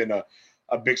know I've been a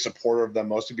a big supporter of them,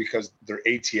 mostly because they're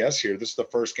ATS here. This is the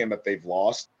first game that they've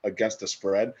lost against the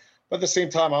spread. But at the same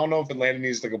time, I don't know if Atlanta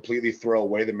needs to completely throw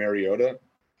away the Mariota.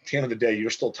 At the end of the day, you're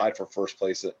still tied for first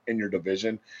place in your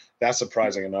division. That's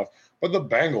surprising enough. But the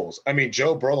Bengals, I mean,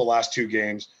 Joe Burrow the last 2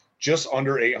 games, just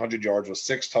under 800 yards with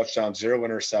 6 touchdowns, 0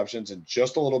 interceptions, and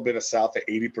just a little bit of south at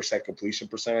 80% completion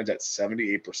percentage at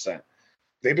 78%.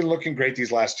 They've been looking great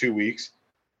these last 2 weeks.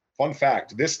 Fun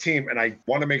fact, this team, and I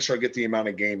want to make sure I get the amount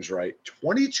of games right,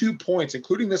 22 points,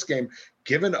 including this game,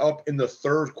 given up in the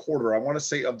third quarter. I want to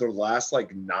say of their last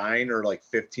 9 or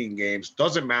 15 games.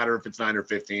 Doesn't matter if it's 9 or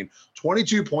 15.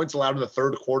 22 points allowed in the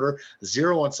third quarter,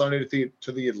 0 on Sunday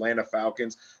to the Atlanta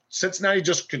Falcons. Cincinnati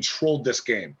just controlled this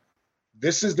game.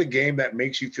 This is the game that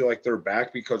makes you feel like they're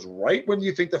back, because right when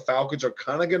you think the Falcons are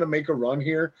kind of going to make a run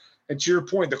here, and to your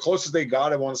point, the closest they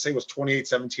got, I want to say, was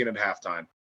 28-17 at halftime.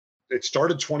 It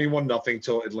started 21-0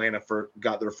 till Atlanta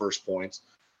got their first points.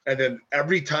 And then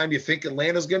every time you think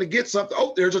Atlanta's going to get something,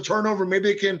 oh, there's a turnover.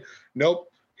 Maybe they can.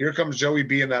 Nope. Here comes Joey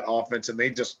B in that offense, and they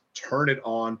just turn it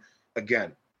on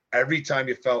again. Every time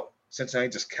you felt Cincinnati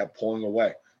just kept pulling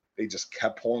away. They just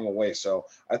kept pulling away. So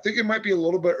I think it might be a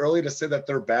little bit early to say that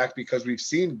they're back, because we've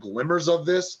seen glimmers of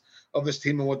this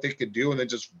team and what they could do, and then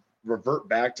just revert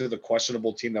back to the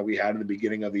questionable team that we had in the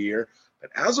beginning of the year.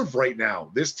 But as of right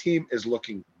now, this team is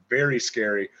looking very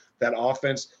scary. That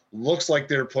offense looks like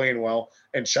they're playing well.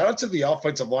 And shout out to the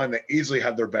offensive line that easily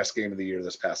had their best game of the year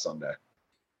this past Sunday.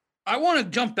 I want to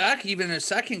jump back even in a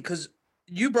second, because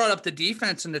you brought up the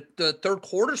defense and the third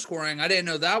quarter scoring. I didn't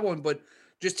know that one, but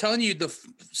just telling you the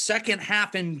second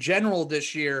half in general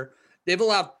this year, they've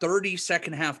allowed 30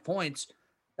 second half points.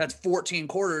 That's 14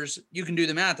 quarters. You can do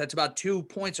the math. That's about 2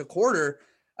 points a quarter.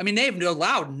 I mean, they've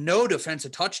allowed no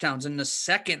defensive touchdowns in the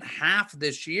second half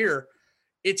this year.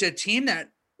 It's a team that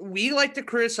we like to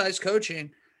criticize coaching,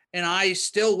 and I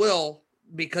still will,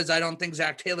 because I don't think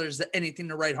Zach Taylor is anything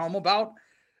to write home about.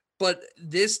 But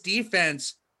this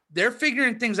defense, they're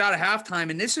figuring things out at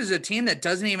halftime, and this is a team that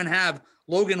doesn't even have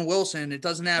Logan Wilson. It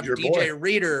doesn't have DJ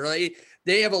Reader.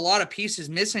 They have a lot of pieces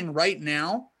missing right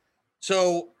now.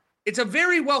 So it's a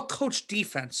very well-coached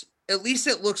defense. At least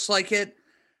it looks like it.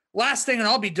 Last thing, and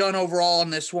I'll be done overall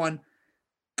on this one.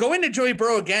 Going to Joey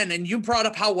Burrow again, and you brought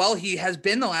up how well he has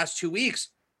been the last 2 weeks.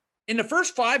 In the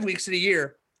first 5 weeks of the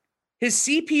year, his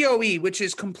CPOE, which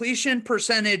is completion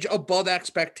percentage above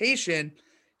expectation,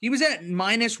 he was at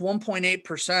minus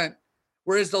 1.8%,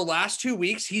 whereas the last 2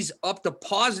 weeks, he's up to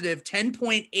positive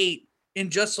 10.8 in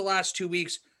just the last 2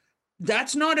 weeks.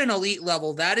 That's not an elite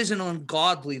level. That is an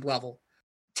ungodly level.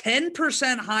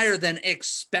 10% higher than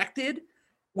expected,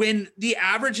 when the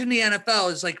average in the NFL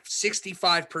is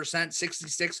 65%,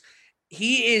 66%.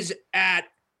 He is at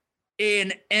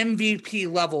an MVP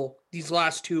level these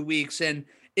last 2 weeks. And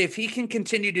if he can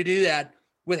continue to do that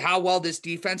with how well this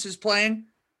defense is playing,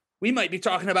 we might be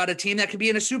talking about a team that could be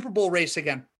in a Super Bowl race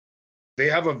again. They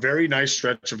have a very nice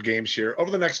stretch of games here.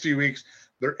 Over the next few weeks,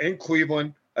 they're in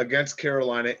Cleveland, against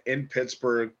Carolina, in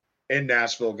Pittsburgh, in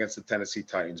Nashville against the Tennessee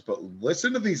Titans. But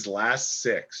listen to these last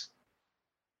 6.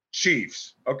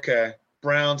 Chiefs, okay.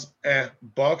 Browns,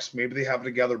 Bucks, maybe they have it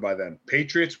together by then.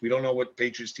 Patriots, we don't know what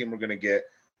Patriots team we're going to get.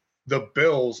 The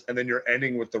Bills, and then you're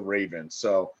ending with the Ravens.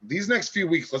 So these next few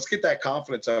weeks, let's get that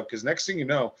confidence up, because next thing you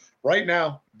know, right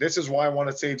now, this is why I want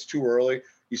to say it's too early.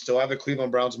 You still have the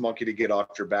Cleveland Browns monkey to get off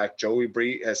your back. Joey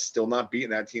Bree has still not beaten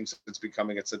that team since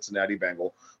becoming a Cincinnati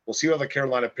Bengal. We'll see how the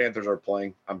Carolina Panthers are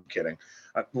playing. I'm kidding.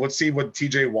 Let's see what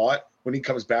TJ Watt, when he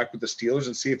comes back with the Steelers,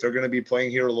 and see if they're going to be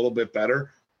playing here a little bit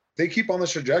better. They keep on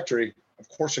this trajectory, of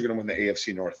course they're going to win the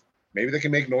AFC North. Maybe they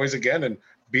can make noise again and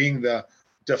being the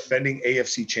defending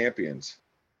AFC champions.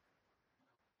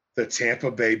 The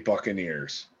Tampa Bay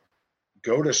Buccaneers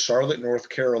go to Charlotte, North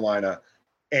Carolina,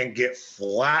 and get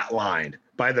flatlined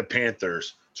by the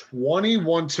Panthers,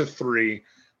 21-3.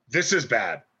 This is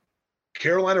bad.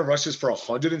 Carolina rushes for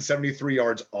 173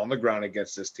 yards on the ground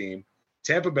against this team.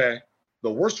 Tampa Bay,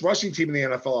 the worst rushing team in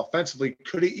the NFL offensively,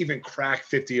 couldn't even crack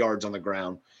 50 yards on the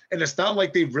ground. And it's not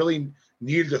like they really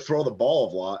needed to throw the ball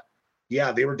a lot.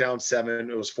 Yeah, they were down 7.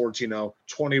 It was 14-0,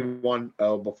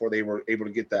 21-0 before they were able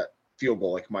to get that field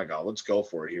goal. Like, my God, let's go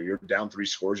for it here. You're down 3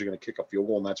 scores. You're going to kick a field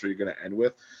goal, and that's where you're going to end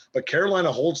with. But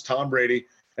Carolina holds Tom Brady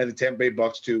and the Tampa Bay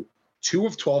Bucks to 2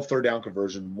 of 12 third down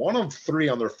conversion, 1 of 3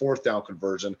 on their fourth down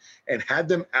conversion, and had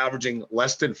them averaging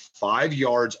less than 5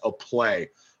 yards a play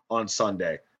on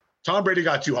Sunday. Tom Brady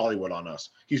got too Hollywood on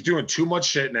us. He's doing too much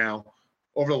shit now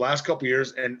over the last couple of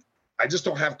years, and I just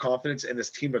don't have confidence in this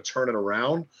team to turn it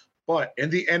around. But in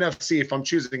the NFC, if I'm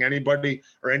choosing anybody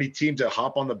or any team to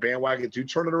hop on the bandwagon to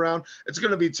turn it around, it's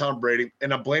going to be Tom Brady.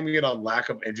 And I'm blaming it on lack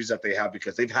of injuries that they have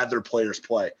because they've had their players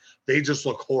play. They just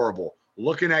look horrible.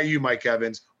 Looking at you, Mike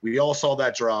Evans, we all saw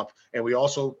that drop, and we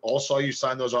also all saw you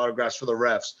sign those autographs for the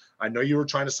refs. I know you were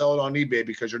trying to sell it on eBay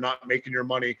because you're not making your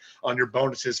money on your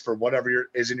bonuses for whatever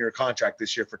is in your contract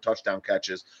this year for touchdown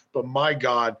catches. But my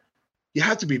God, you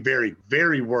have to be very,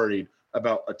 very worried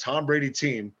about a Tom Brady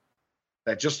team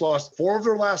that just lost 4 of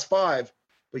their last 5,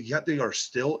 but yet they are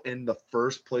still in the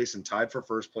first place and tied for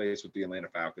first place with the Atlanta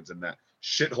Falcons in that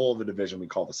shithole of a division we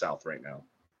call the South right now.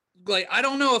 Like, I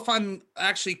don't know if I'm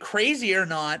actually crazy or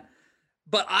not,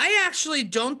 but I actually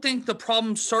don't think the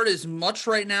problem started as much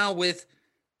right now with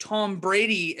Tom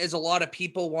Brady as a lot of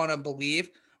people want to believe.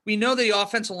 We know the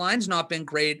offensive line's not been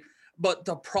great, but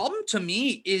the problem to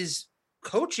me is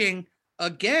coaching.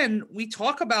 Again, we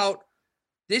talk about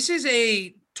this is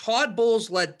a Todd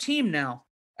Bowles-led team now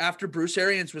after Bruce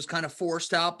Arians was kind of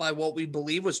forced out by what we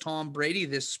believe was Tom Brady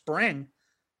this spring.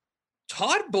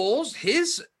 Todd Bowles,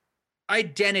 his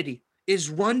identity is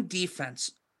run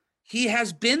defense. He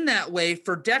has been that way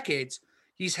for decades.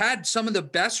 He's had some of the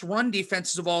best run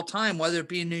defenses of all time, whether it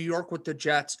be in New York with the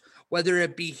Jets, whether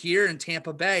it be here in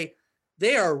Tampa Bay.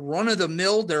 They are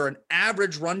run-of-the-mill. They're an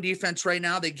average run defense right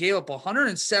now. They gave up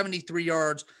 173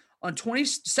 yards on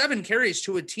 27 carries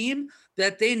to a team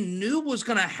that they knew was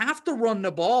going to have to run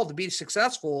the ball to be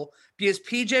successful because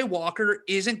PJ Walker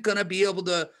isn't going to be able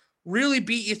to really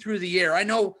beat you through the air.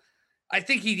 I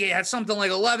think he had something like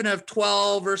 11 of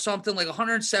 12 or something, like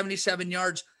 177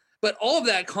 yards. But all of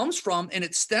that comes from, and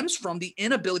it stems from, the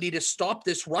inability to stop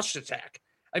this rush attack.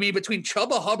 I mean, between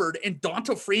Chubba Hubbard and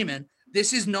Donta Freeman,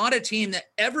 this is not a team that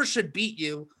ever should beat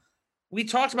you. We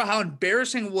talked about how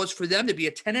embarrassing it was for them to be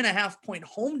a 10.5-point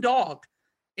home dog,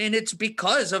 and it's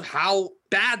because of how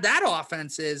bad that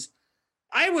offense is.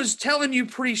 I was telling you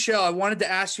pre-show, I wanted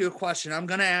to ask you a question. I'm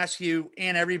going to ask you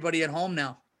and everybody at home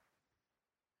now.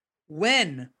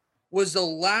 When was the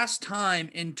last time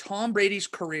in Tom Brady's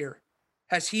career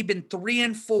has he been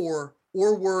 3-4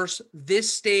 or worse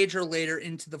this stage or later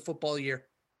into the football year?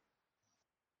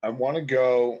 I want to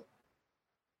go.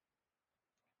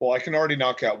 Well, I can already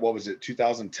knock out, what was it,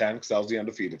 2010, because that was the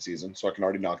undefeated season. So I can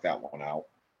already knock that one out.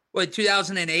 What,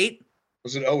 2008?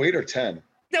 Was it 08 or 10?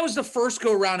 That was the first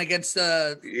go round against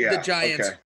the Giants.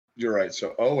 Okay. You're right.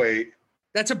 So 08.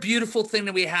 That's a beautiful thing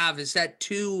that we have, is that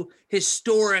 2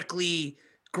 historically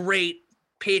great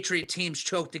Patriot teams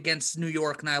choked against New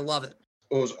York, and I love it.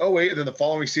 It was 08, and then the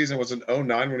following season was in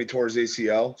 09 when he tore his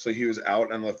ACL. So he was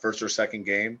out in the first or second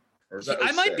game. Or is that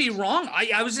I might be wrong.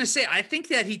 I was going to say, I think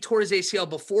that he tore his ACL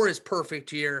before his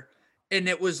perfect year, and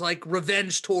it was like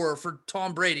revenge tour for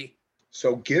Tom Brady.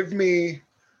 So give me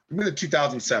the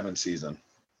 2007 season.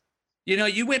 You know,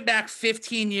 you went back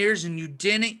 15 years and you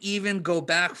didn't even go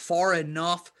back far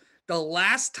enough. The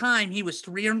last time he was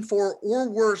 3-4 or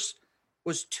worse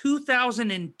was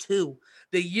 2002,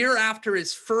 the year after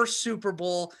his first Super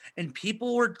Bowl. And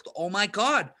people were, oh my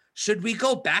God, should we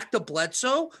go back to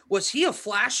Bledsoe? Was he a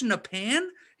flash in the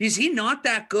pan? Is he not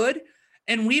that good?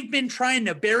 And we've been trying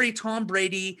to bury Tom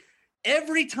Brady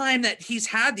every time that he's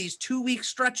had these 2-week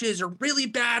stretches or really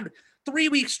bad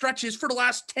 3-week stretches for the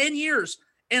last 10 years.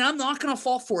 And I'm not going to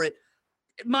fall for it.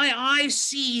 My eyes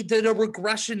see the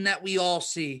regression that we all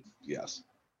see. Yes.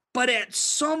 But at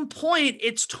some point,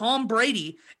 it's Tom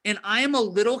Brady. And I am a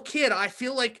little kid. I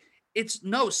feel like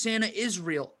Santa is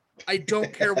real. I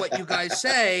don't care what you guys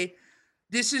say.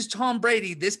 This is Tom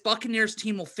Brady. This Buccaneers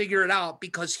team will figure it out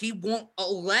because he won't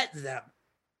let them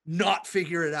not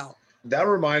figure it out. That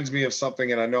reminds me of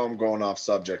something, and I know I'm going off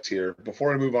subject here.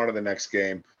 Before I move on to the next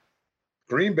game,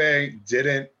 Green Bay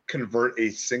didn't convert a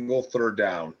single third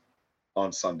down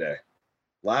on Sunday.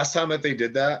 Last time that they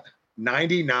did that,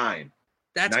 99.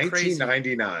 That's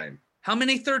 1999. Crazy. How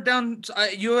many third downs?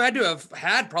 You had to have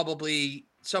had probably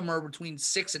somewhere between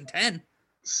 6 and 10.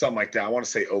 Something like that. I want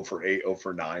to say 0 for 8, 0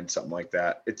 for 9, something like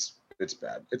that. It's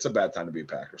bad. It's a bad time to be a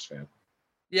Packers fan.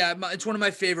 Yeah, it's one of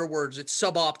my favorite words. It's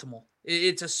suboptimal.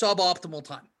 It's a suboptimal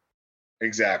time.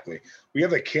 Exactly. We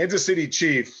have the Kansas City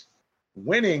Chiefs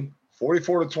winning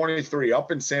 44-23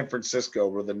 up in San Francisco,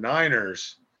 where the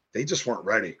Niners, they just weren't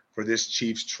ready for this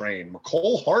Chiefs train.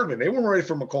 Mecole Hardman, they weren't ready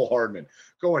for Mecole Hardman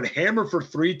going hammer for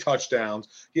 3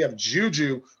 touchdowns. You have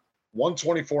Juju,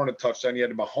 124 and a touchdown. You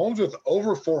had Mahomes with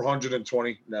over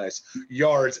 420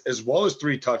 yards, as well as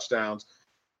 3 touchdowns.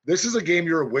 This is a game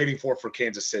you're waiting for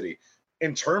Kansas City.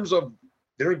 In terms of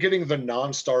they're getting the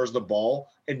non-stars the ball,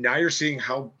 and now you're seeing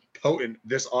how potent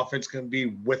this offense can be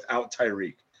without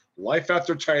Tyreek. Life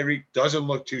after Tyreek doesn't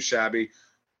look too shabby.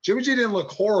 Jimmy G didn't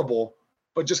look horrible,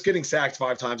 but just getting sacked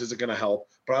 5 times isn't going to help.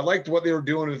 But I liked what they were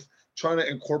doing with trying to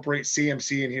incorporate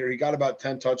CMC in here. He got about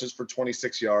 10 touches for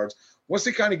 26 yards. Once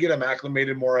they kind of get him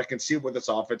acclimated more, I can see what this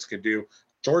offense could do.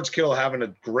 George Kittle having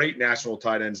a great national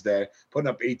tight ends day, putting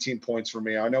up 18 points for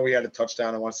me. I know he had a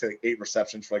touchdown. I want to say like 8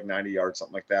 receptions for like 90 yards,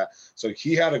 something like that. So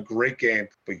he had a great game,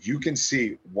 but you can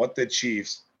see what the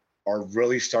Chiefs are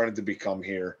really starting to become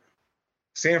here.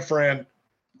 San Fran,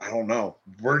 I don't know.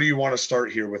 Where do you want to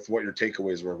start here with what your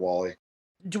takeaways were, Wally?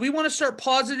 Do we want to start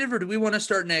positive or do we want to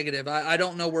start negative? I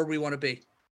don't know where we want to be.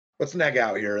 Let's neg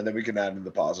out here, and then we can add in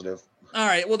the positive. All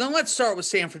right. Well, then let's start with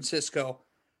San Francisco.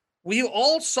 We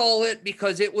all saw it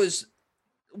because it was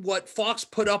what Fox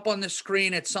put up on the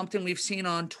screen. It's something we've seen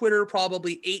on Twitter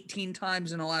probably 18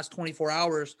 times in the last 24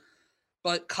 hours.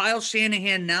 But Kyle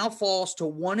Shanahan now falls to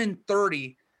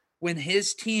 1-30 when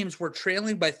his teams were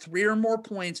trailing by 3 or more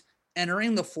points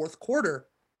entering the fourth quarter.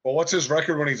 Well, what's his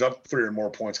record when he's up 3 or more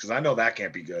points? Because I know that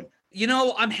can't be good. You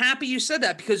know, I'm happy you said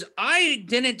that because I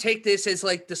didn't take this as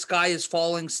like the sky is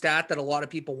falling stat that a lot of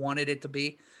people wanted it to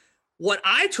be. What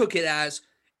I took it as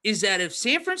is that if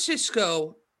San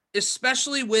Francisco,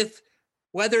 especially with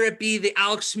whether it be the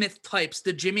Alex Smith types,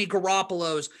 the Jimmy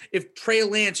Garoppolos, if Trey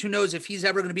Lance, who knows if he's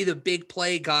ever going to be the big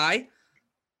play guy,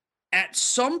 at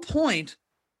some point,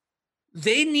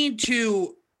 they need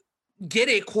to get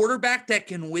a quarterback that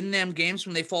can win them games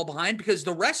when they fall behind, because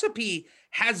the recipe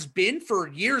has been for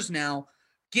years now,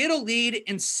 get a lead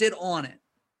and sit on it.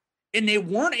 And they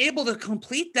weren't able to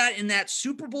complete that in that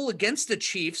Super Bowl against the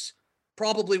Chiefs,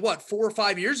 probably 4 or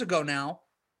 5 years ago now.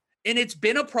 And it's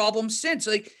been a problem since.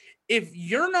 Like, if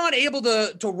you're not able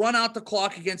to run out the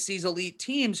clock against these elite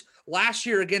teams last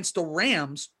year against the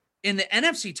Rams in the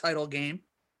NFC title game,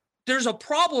 there's a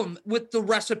problem with the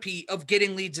recipe of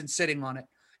getting leads and sitting on it.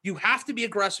 You have to be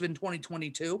aggressive in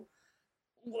 2022.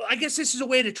 I guess this is a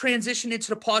way to transition into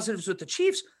the positives with the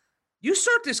Chiefs. You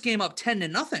start this game up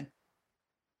 10-0.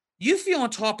 You feel on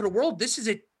top of the world. This is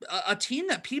a team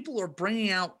that people are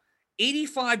bringing out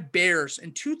 85 Bears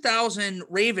and 2,000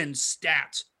 Ravens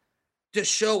stats to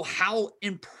show how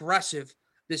impressive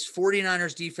this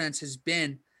 49ers defense has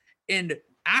been. And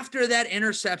after that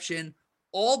interception,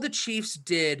 all the Chiefs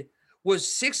did was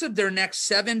 6 of their next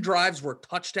 7 drives were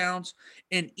touchdowns.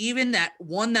 And even that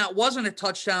one that wasn't a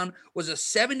touchdown was a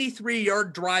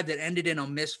 73-yard drive that ended in a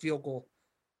missed field goal.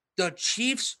 The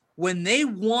Chiefs, when they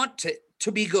want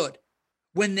to be good,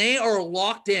 when they are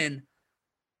locked in,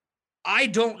 I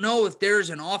don't know if there's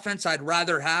an offense I'd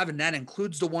rather have, and that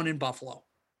includes the one in Buffalo.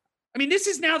 I mean, this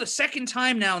is now the second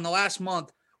time now in the last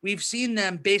month we've seen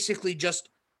them basically just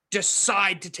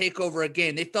decide to take over a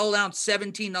game. They fell down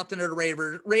 17-0 to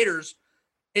the Raiders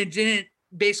and didn't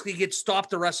basically get stopped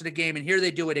the rest of the game, and here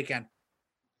they do it again.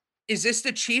 Is this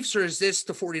the Chiefs or is this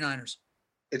the 49ers?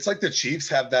 It's like the Chiefs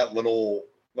have that little,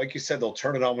 like you said, they'll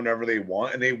turn it on whenever they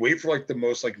want, and they wait for like the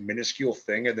most like minuscule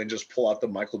thing and then just pull out the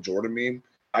Michael Jordan meme.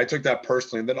 I took that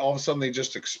personally, and then all of a sudden they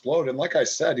just explode. And like I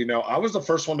said, you know, I was the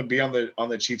first one to be on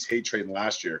the Chiefs hate train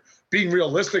last year, being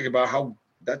realistic about how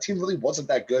that team really wasn't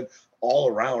that good all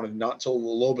around, and not until a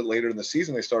little bit later in the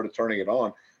season they started turning it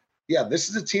on. Yeah, this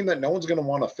is a team that no one's going to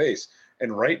want to face.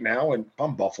 And right now, and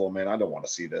I'm Buffalo, man, I don't want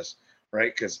to see this,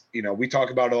 right? Because, you know, we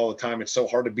talk about it all the time. It's so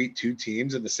hard to beat 2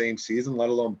 teams in the same season, let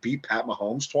alone beat Pat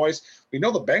Mahomes twice. We know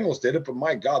the Bengals did it, but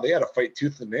my God, they had to fight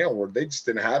tooth and nail where they just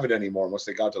didn't have it anymore once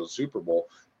they got to the Super Bowl.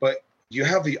 But you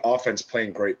have the offense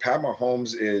playing great. Pat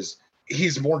Mahomes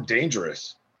he's more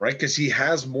dangerous, right? Because he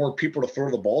has more people to throw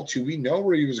the ball to. We know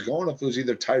where he was going if it was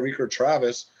either Tyreek or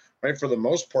Travis, right, for the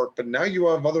most part. But now you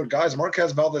have other guys.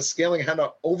 Marquez Valdez-Scantling had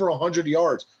over 100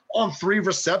 yards on 3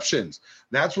 receptions.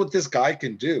 That's what this guy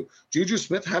can do. Juju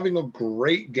Smith having a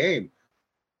great game.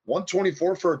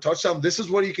 124 for a touchdown. This is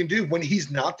what he can do when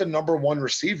he's not the number 1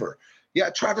 receiver. Yeah,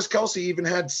 Travis Kelce even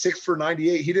had 6 for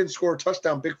 98. He didn't score a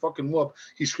touchdown. Big fucking whoop.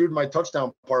 He screwed my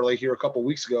touchdown parlay here a couple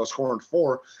weeks ago, scoring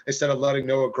 4 instead of letting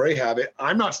Noah Gray have it.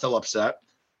 I'm not still upset.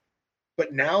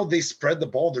 But now they spread the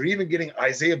ball. They're even getting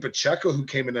Isaiah Pacheco, who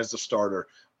came in as the starter,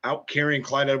 out carrying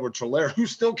Clyde Edwards-Helaire, who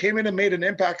still came in and made an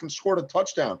impact and scored a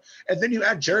touchdown. And then you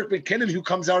add Jerick McKinnon, who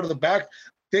comes out of the back.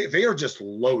 They are just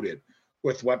loaded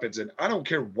with weapons. And I don't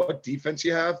care what defense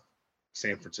you have,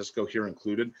 San Francisco here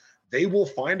included, they will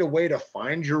find a way to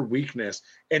find your weakness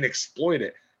and exploit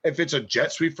it. If it's a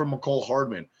jet sweep from McCole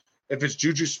Hardman, if it's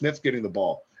Juju Smith getting the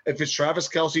ball, if it's Travis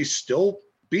Kelce still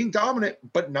being dominant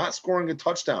but not scoring a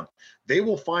touchdown, they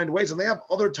will find ways. And they have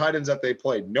other tight ends that they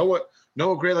play. Noah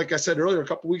Gray, like I said earlier, a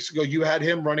couple weeks ago, you had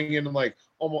him running in like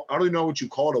almost, I don't even know what you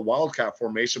call it, a wildcat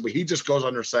formation, but he just goes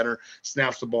under center,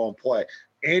 snaps the ball and play.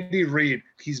 Andy Reid,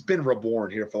 he's been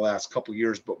reborn here for the last couple of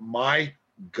years, but my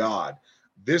God,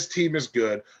 This team is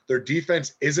good. Their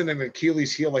defense isn't an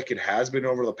Achilles heel like it has been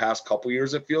over the past couple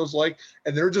years, it feels like.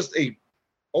 And they're just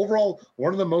overall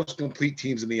one of the most complete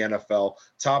teams in the NFL.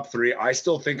 Top 3. I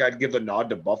still think I'd give the nod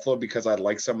to Buffalo because I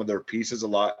like some of their pieces a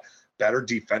lot better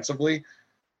defensively.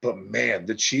 But man,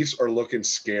 the Chiefs are looking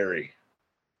scary.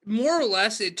 More or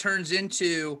less, it turns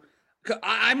into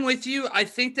I'm with you. I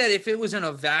think that if it was in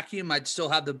a vacuum, I'd still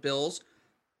have the Bills,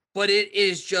 but it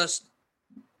is just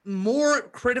more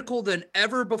critical than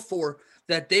ever before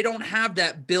that they don't have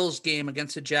that Bills game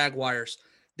against the Jaguars.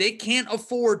 They can't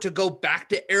afford to go back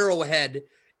to Arrowhead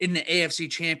in the AFC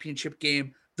Championship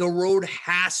game. The road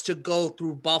has to go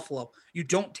through Buffalo. You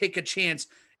don't take a chance.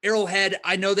 Arrowhead,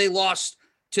 I know they lost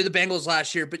to the Bengals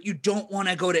last year, but you don't want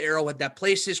to go to Arrowhead. That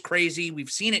place is crazy. We've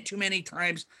seen it too many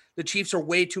times. The Chiefs are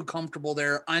way too comfortable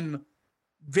there. I'm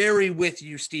very with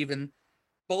you, Steven.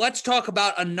 But let's talk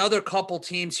about another couple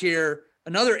teams here.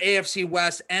 Another AFC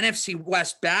West, NFC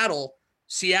West battle.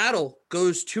 Seattle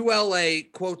goes to LA,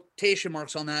 quotation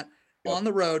marks on that, on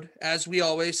the road, as we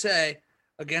always say,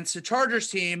 against the Chargers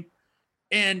team.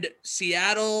 And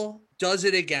Seattle does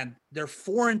it again. They're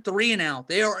 4-3 now.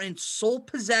 They are in sole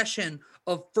possession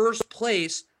of first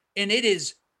place, and it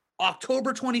is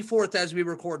October 24th as we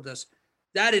record this.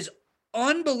 That is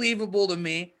unbelievable to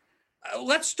me.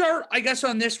 Let's start, I guess,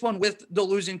 on this one with the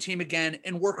losing team again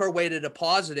and work our way to the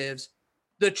positives.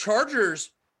 The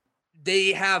Chargers,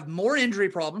 they have more injury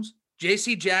problems.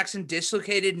 J.C. Jackson,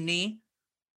 dislocated knee.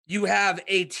 You have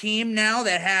a team now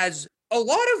that has a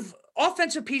lot of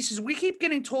offensive pieces. We keep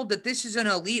getting told that this is an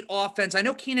elite offense. I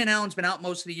know Keenan Allen's been out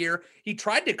most of the year. He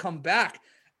tried to come back.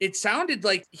 It sounded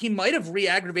like he might have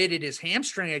re-aggravated his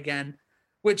hamstring again,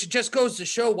 which just goes to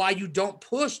show why you don't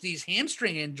push these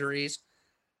hamstring injuries.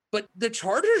 But the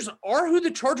Chargers are who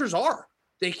the Chargers are.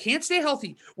 They can't stay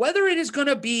healthy. Whether it is going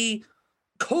to be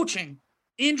coaching,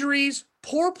 injuries,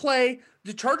 poor play,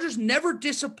 the Chargers never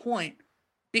disappoint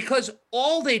because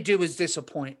all they do is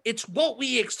disappoint. It's what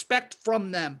we expect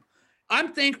from them.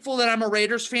 I'm thankful that I'm a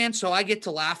Raiders fan, so I get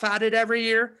to laugh at it every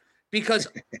year because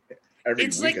every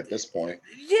it's week like, at this point.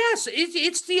 Yes,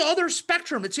 it's the other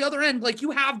spectrum. It's the other end. Like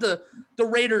you have the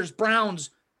Raiders, Browns,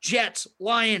 Jets,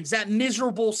 Lions, that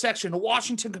miserable section, the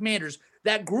Washington Commanders,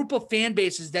 that group of fan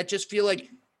bases that just feel like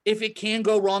if it can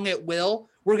go wrong, it will.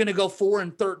 We're going to go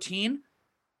 4-13.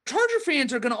 Charger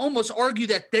fans are going to almost argue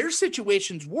that their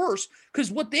situation's worse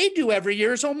because what they do every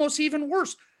year is almost even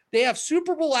worse. They have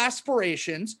Super Bowl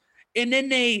aspirations, and then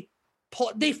they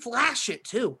flash it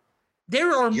too.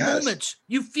 There are moments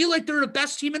you feel like they're the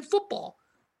best team in football.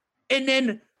 And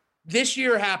then this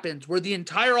year happens where the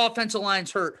entire offensive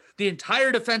line's hurt. The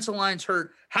entire defensive line's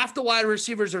hurt. Half the wide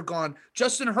receivers are gone.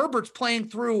 Justin Herbert's playing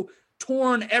through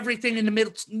torn everything in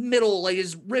the middle, like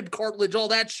his rib cartilage, all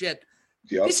that shit.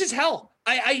 Yep. This is hell.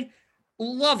 I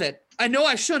love it. I know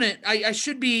I shouldn't. I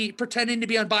should be pretending to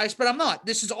be unbiased, but I'm not.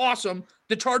 This is awesome.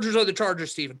 The Chargers are the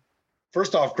Chargers, Steven.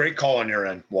 First off, great call on your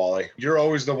end, Wally. You're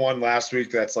always the one last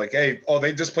week that's like, hey,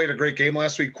 they just played a great game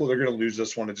last week. Cool, they're going to lose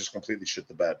this one and just completely shit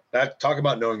the bed. Talk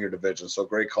about knowing your division. So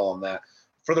great call on that.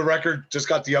 For the record, just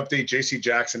got the update. J.C.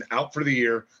 Jackson out for the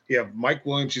year. You have Mike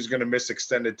Williams. He's going to miss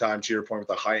extended time, to your point,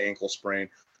 with a high ankle sprain.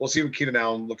 We'll see what Keenan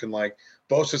Allen looking like.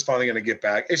 Bosa's finally going to get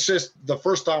back. It's just the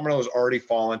first domino has already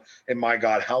fallen. And my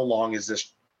God, how long is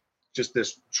this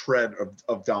tread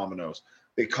of dominoes?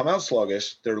 They come out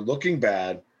sluggish. They're looking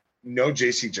bad. No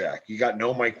J.C. Jack. You got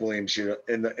no Mike Williams here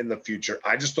in the future.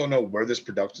 I just don't know where this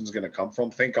production is going to come from.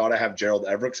 Thank God I have Gerald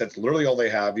Everett. That's literally all they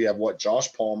have. You have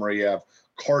Josh Palmer. You have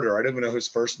Carter. I don't even know his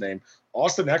first name.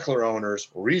 Austin Eckler owners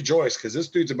rejoice because this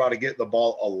dude's about to get the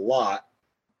ball a lot.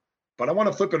 But I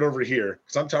want to flip it over here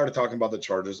because I'm tired of talking about the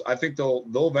Chargers. I think they'll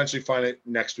eventually find it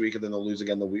next week and then they'll lose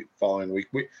again the following week.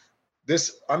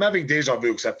 I'm having deja vu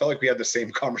because I felt like we had the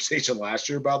same conversation last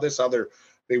year about this. How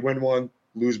they win one,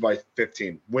 lose by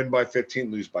 15, win by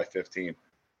 15, lose by 15.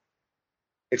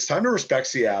 It's time to respect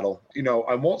Seattle.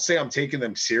 I won't say I'm taking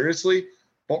them seriously,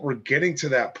 but we're getting to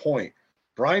that point.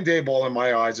 Brian Daboll, in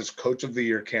my eyes, is coach of the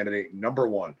year candidate number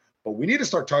one. But we need to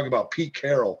start talking about Pete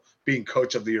Carroll being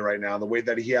coach of the year right now, the way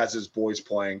that he has his boys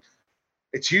playing.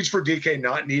 It's huge for DK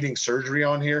not needing surgery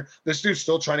on here. This dude's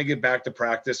still trying to get back to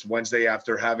practice Wednesday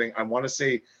after having, I want to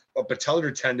say, a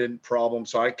patellar tendon problem.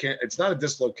 So it's not a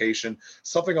dislocation,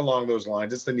 something along those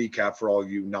lines. It's the kneecap for all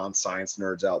you non-science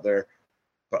nerds out there.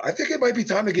 But I think it might be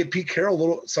time to give Pete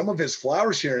Carroll some of his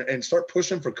flowers here and start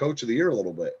pushing for coach of the year a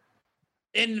little bit.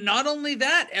 And not only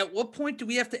that, at what point do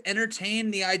we have to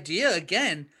entertain the idea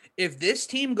again? If this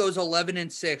team goes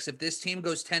 11-6, if this team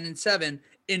goes 10-7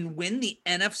 and win the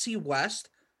NFC West,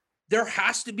 there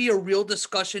has to be a real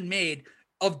discussion made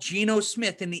of Geno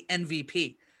Smith in the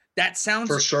MVP. That sounds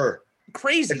for sure.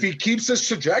 crazy. If he keeps this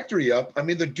trajectory up, I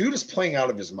mean, the dude is playing out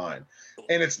of his mind.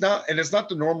 And it's not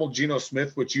the normal Geno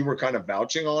Smith, which you were kind of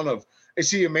vouching on of,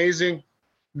 is he amazing?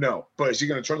 No. But is he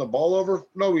going to turn the ball over?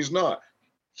 No, he's not.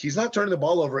 He's not turning the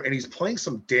ball over, and he's playing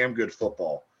some damn good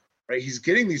football, right? He's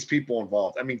getting these people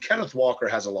involved. I mean, Kenneth Walker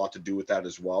has a lot to do with that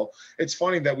as well. It's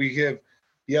funny that we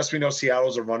know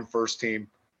Seattle's a run-first team,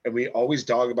 and we always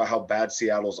dog about how bad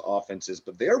Seattle's offense is,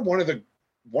 but they're one of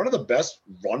the best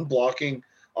run-blocking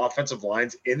offensive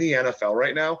lines in the NFL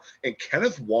right now, and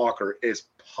Kenneth Walker is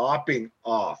popping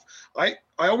off. I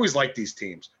always like these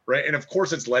teams, right? And of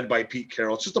course it's led by Pete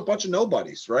Carroll. It's just a bunch of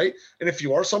nobodies, right? And if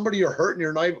you are somebody, you're hurt and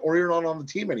you're not on the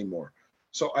team anymore.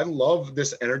 So I love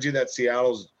this energy that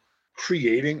Seattle's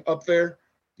creating up there.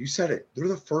 You said it. They're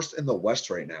the first in the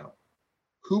West right now.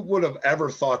 Who would have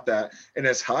ever thought that? And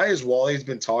as high as Wally's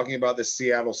been talking about the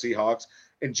Seattle Seahawks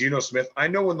and Geno Smith, I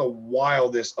know in the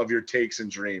wildest of your takes and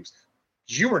dreams,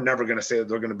 you were never going to say that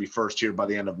they're going to be first here by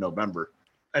the end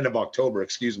of October,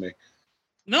 excuse me.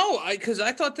 No, because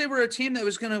I thought they were a team that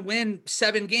was going to win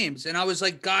 7 games. And I was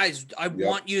like, guys, I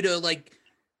want you to like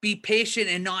be patient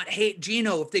and not hate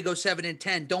Geno if they go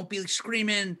 7-10. Don't be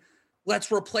screaming,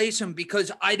 let's replace him,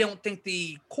 because I don't think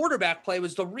the quarterback play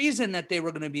was the reason that they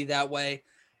were going to be that way.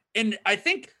 And I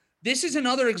think this is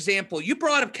another example. You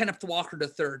brought up Kenneth Walker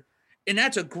III, and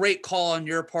that's a great call on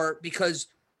your part because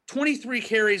 23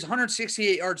 carries,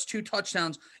 168 yards, 2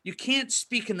 touchdowns. You can't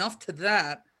speak enough to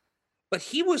that. But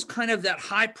he was kind of that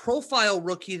high-profile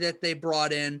rookie that they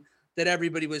brought in that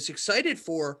everybody was excited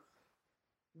for.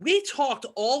 We talked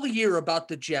all year about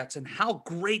the Jets and how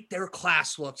great their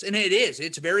class looks. And it is.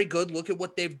 It's very good. Look at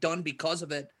what they've done because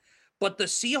of it. But the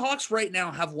Seahawks right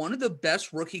now have one of the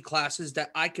best rookie classes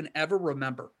that I can ever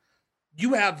remember.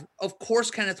 You have, of course,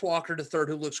 Kenneth Walker III,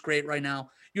 who looks great right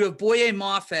now. You have Boye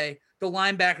Mafe, the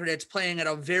linebacker that's playing at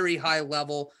a very high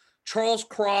level. Charles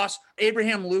Cross,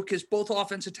 Abraham Lucas, both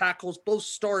offensive tackles, both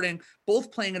starting,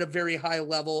 both playing at a very high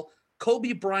level.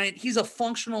 Kobe Bryant, he's a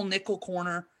functional nickel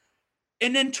corner.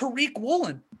 And then Tariq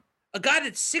Woolen, a guy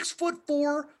that's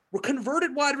 6'4",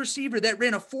 converted wide receiver that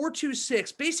ran a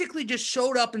 4.26, basically just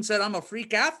showed up and said, I'm a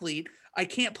freak athlete. I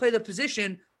can't play the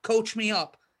position. Coach me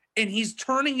up. And he's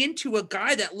turning into a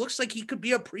guy that looks like he could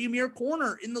be a premier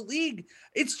corner in the league.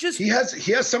 It's just he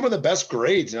has some of the best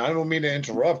grades, and I don't mean to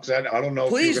interrupt because I don't know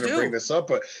if you're going to bring this up,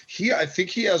 but I think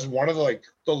he has one of the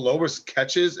lowest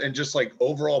catches and just like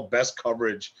overall best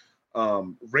coverage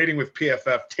rating with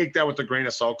PFF. Take that with a grain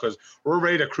of salt because we're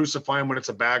ready to crucify him when it's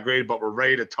a bad grade, but we're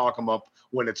ready to talk him up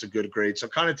when it's a good grade. So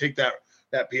kind of take that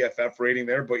PFF rating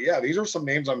there. But yeah, these are some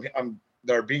names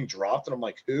that are being dropped, and I'm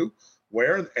like, who,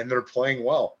 where, and they're playing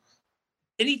well.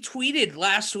 And he tweeted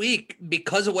last week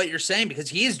because of what you're saying, because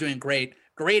he is doing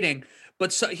grading.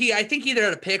 But so I think either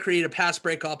had a pick or he had a pass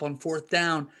break up on 4th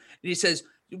down. And he says,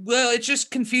 well, it's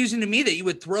just confusing to me that you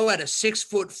would throw at a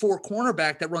 6'4"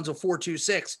 cornerback that runs a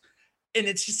 4.26. And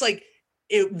it's just like,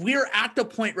 we're at the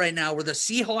point right now where the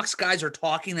Seahawks guys are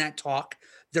talking that talk.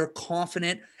 They're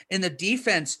confident. And the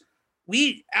defense,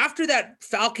 after that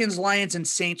Falcons, Lions, and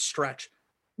Saints stretch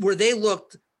where they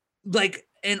looked like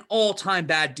an all-time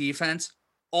bad defense,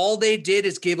 all they did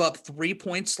is give up 3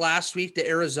 points last week to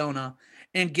Arizona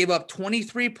and give up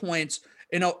 23 points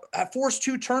and forced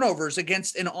 2 turnovers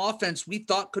against an offense we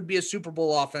thought could be a Super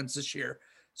Bowl offense this year.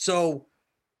 So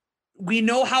we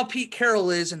know how Pete Carroll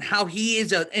is and how he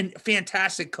is a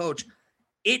fantastic coach.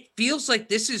 It feels like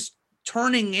this is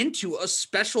turning into a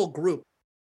special group.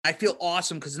 I feel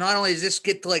awesome because not only does this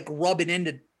get to rub it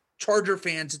into Charger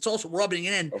fans, it's also rubbing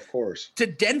it in, of course, to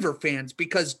Denver fans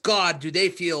because, God, do they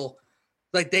feel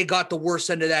like they got the worst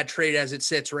end of that trade as it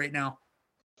sits right now.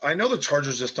 I know the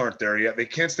Chargers just aren't there yet. They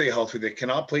can't stay healthy. They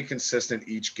cannot play consistent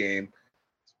each game.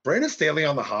 Brandon Staley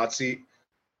on the hot seat,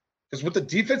 because with the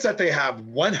defense that they have,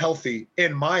 when healthy,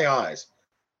 in my eyes,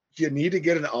 you need to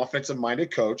get an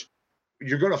offensive-minded coach.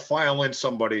 You're going to file in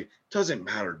somebody. Doesn't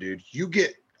matter, dude. You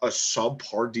get a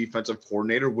subpar defensive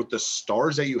coordinator with the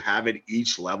stars that you have at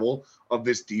each level of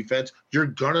this defense, you're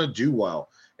going to do well.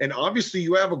 And obviously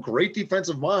you have a great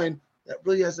defensive mind that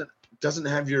really doesn't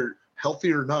have your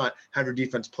healthy or not have your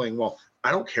defense playing well.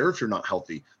 I don't care if you're not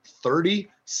healthy.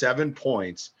 37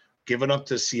 points given up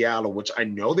to Seattle, which I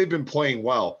know they've been playing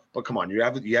well, but come on, you're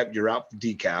out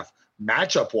decaf.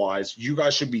 Matchup wise, you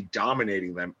guys should be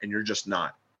dominating them, and you're just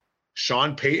not.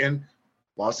 Sean Payton,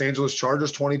 Los Angeles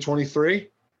Chargers 2023.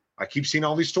 I keep seeing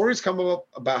all these stories come up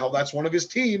about how that's one of his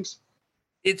teams.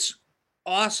 It's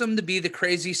awesome to be the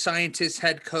crazy scientist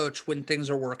head coach when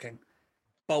things are working.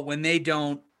 But when they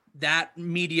don't, that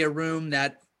media room,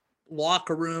 that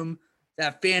locker room,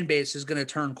 that fan base is going to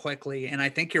turn quickly. And I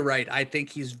think you're right. I think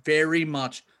he's very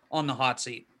much on the hot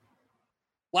seat.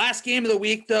 Last game of the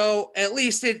week, though, at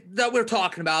least that we're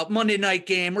talking about, Monday night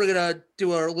game. We're going to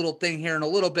do our little thing here in a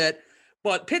little bit.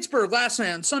 But Pittsburgh last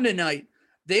night on Sunday night,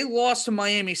 they lost to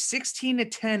Miami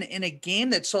 16-10 in a game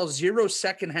that saw 0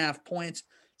 second half points.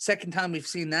 Second time we've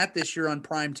seen that this year on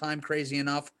prime time, crazy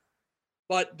enough.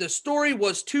 But the story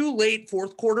was 2 late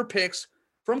fourth quarter picks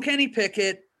from Kenny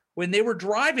Pickett when they were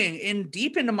driving in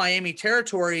deep into Miami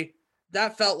territory.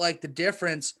 That felt like the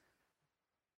difference.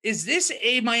 Is this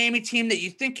a Miami team that you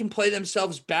think can play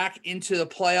themselves back into the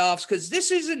playoffs? Because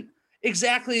this isn't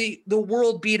exactly the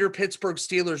world beater Pittsburgh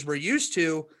Steelers were used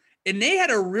to, and they had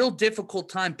a real difficult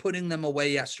time putting them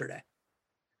away yesterday.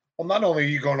 Well, not only are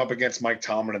you going up against Mike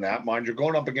Tomlin in that mind, you're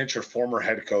going up against your former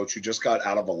head coach who just got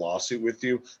out of a lawsuit with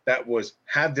you that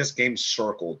had this game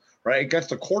circled, right?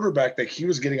 Against a quarterback that he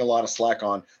was getting a lot of slack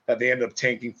on that they ended up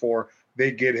tanking for. They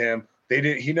get him.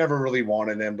 He never really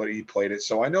wanted him, but he played it.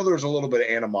 So I know there was a little bit of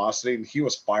animosity, and he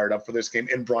was fired up for this game.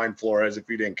 And Brian Flores, if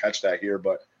you didn't catch that here,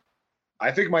 but I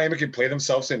think Miami can play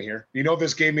themselves in here.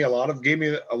 This gave me a lot of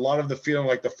the feeling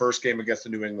like the first game against the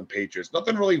New England Patriots.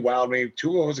 Nothing really wowed me.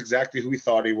 Tua was exactly who we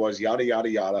thought he was, yada, yada,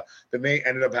 yada. Then they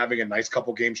ended up having a nice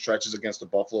couple game stretches against the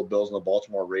Buffalo Bills and the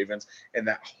Baltimore Ravens, and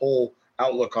that whole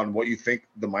outlook on what you think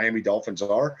the Miami Dolphins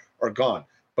are gone.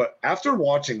 But after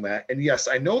watching that, and yes,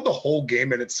 I know the whole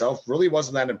game in itself really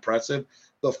wasn't that impressive.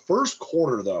 The first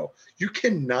quarter, though, you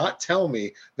cannot tell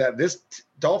me that this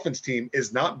Dolphins team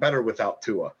is not better without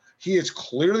Tua. He is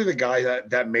clearly the guy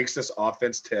that makes this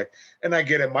offense tick. And I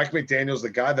get it. Mike McDaniel's the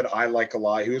guy that I like a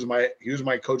lot. He was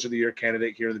my coach of the year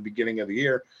candidate here at the beginning of the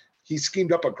year. He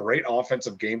schemed up a great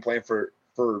offensive game plan for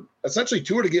essentially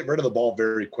Tua to get rid of the ball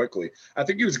very quickly. I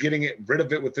think he was getting rid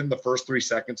of it within the first 3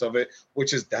 seconds of it,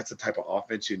 that's the type of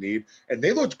offense you need. And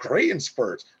they looked great in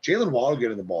spurts. Jalen Waddle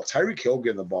getting the ball, Tyreek Hill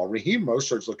getting the ball, Raheem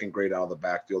Mostert's looking great out of the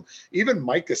backfield. Even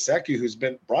Mike Gesicki, who's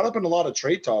been brought up in a lot of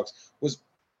trade talks,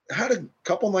 had a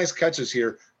couple nice catches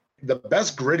here. The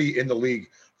best gritty in the league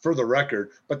for the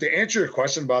record. But to answer your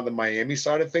question about the Miami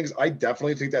side of things, I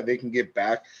definitely think that they can get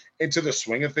back into the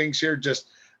swing of things here.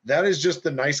 That is just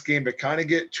the nice game to kind of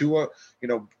get Tua,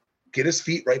 get his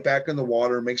feet right back in the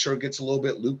water, make sure it gets a little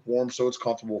bit lukewarm so it's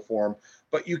comfortable for him.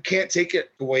 But you can't take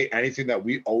it away anything that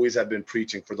we always have been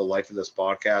preaching for the life of this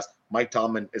podcast. Mike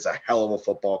Tomlin is a hell of a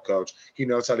football coach. He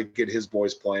knows how to get his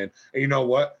boys playing. And you know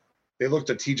what? They looked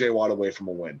at TJ Watt away from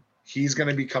a win. He's going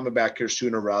to be coming back here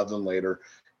sooner rather than later.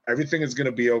 Everything is going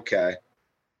to be okay.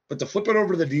 But to flip it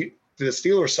over to the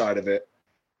Steelers side of it,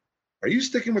 are you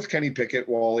sticking with Kenny Pickett,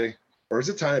 Wally? Or is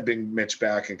it time to bring Mitch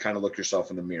back and kind of look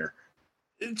yourself in the mirror?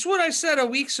 It's what I said a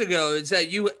weeks ago, is that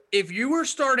if you were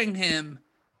starting him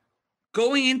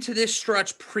going into this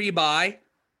stretch pre-bye,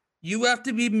 you have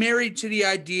to be married to the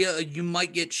idea you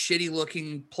might get shitty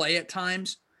looking play at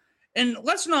times. And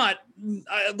let's not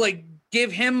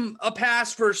give him a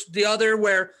pass versus the other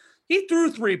where he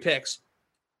threw 3 picks.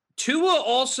 Tua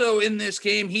also in this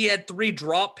game, he had 3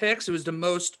 drop picks. It was the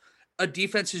most a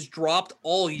defense has dropped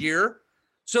all year.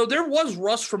 So there was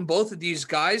rust from both of these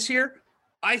guys here.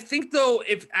 I think, though,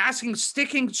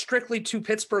 sticking strictly to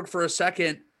Pittsburgh for a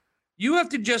second, you have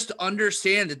to just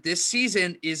understand that this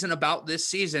season isn't about this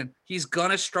season. He's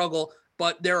going to struggle,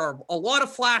 but there are a lot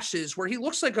of flashes where he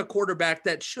looks like a quarterback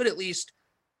that should at least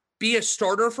be a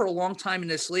starter for a long time in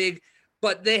this league.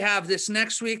 But they have this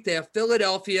next week. They have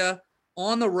Philadelphia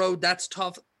on the road. That's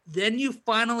tough. Then you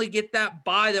finally get that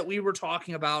bye that we were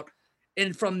talking about.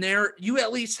 And from there, you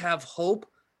at least have hope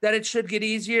that it should get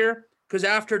easier, because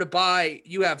after the bye,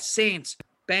 you have Saints,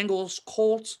 Bengals,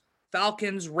 Colts,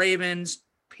 Falcons, Ravens,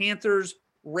 Panthers,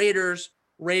 Raiders,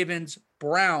 Ravens,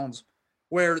 Browns,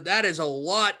 where that is a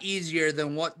lot easier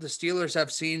than what the Steelers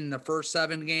have seen in the first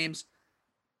 7 games.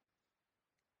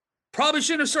 Probably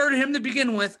shouldn't have started him to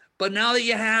begin with, but now that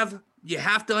you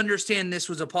have to understand this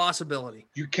was a possibility.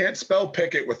 You can't spell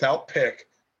Pickett without pick.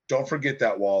 Don't forget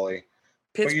that, Wally.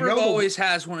 Pittsburgh always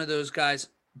has one of those guys.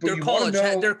 Their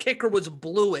their kicker was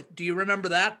Blewett. Do you remember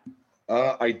that?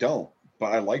 I don't, but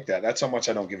I like that. That's how much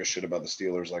I don't give a shit about the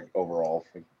Steelers, overall,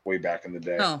 way back in the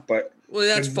day. No, but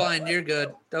that's fine. You're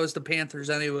good. That was the Panthers,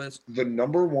 anyways. The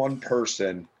number one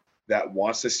person that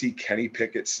wants to see Kenny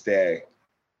Pickett stay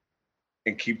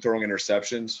and keep throwing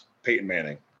interceptions, Peyton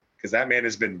Manning, because that man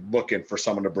has been looking for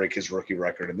someone to break his rookie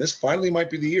record, and this finally might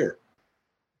be the year.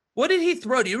 What did he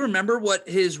throw? Do you remember what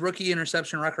his rookie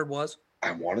interception record was?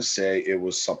 I want to say it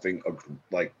was something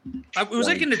like 22. It was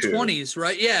in the 20s,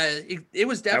 right? Yeah, it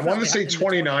was definitely. I want to say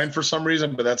 29 for some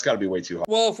reason, but that's got to be way too high.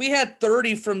 Well, if we had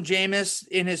 30 from Jameis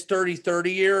in his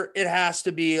 30-30 year, it has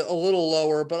to be a little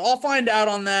lower, but I'll find out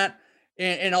on that.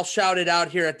 and I'll shout it out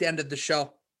here at the end of the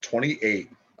show. 28.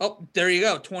 Oh, there you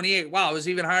go. 28. Wow, it was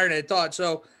even higher than I thought.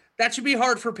 So that should be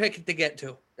hard for Pickett to get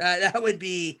to. That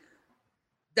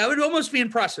would almost be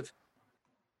impressive.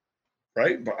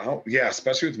 Right? But yeah,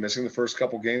 especially with missing the first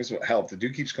couple games. But hell, if the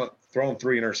dude keeps throwing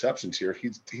 3 interceptions here,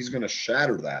 he's going to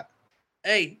shatter that.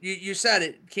 Hey, you said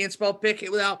it. Can't spell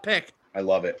Pickett without pick. I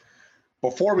love it.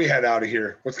 Before we head out of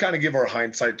here, let's kind of give our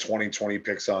hindsight 2020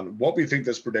 picks on what we think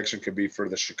this prediction could be for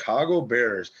the Chicago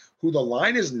Bears, who the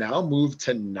line is now moved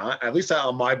to 9. At least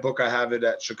on my book, I have it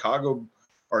at Chicago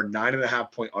are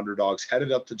 9.5-point underdogs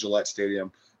headed up to Gillette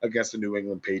Stadium against the New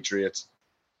England Patriots.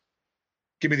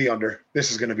 Give me the under. This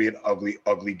is going to be an ugly,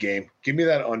 ugly game. Give me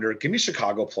that under. Give me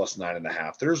Chicago plus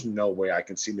 9.5. There's no way I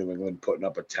can see New England putting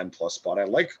up a 10+ spot. I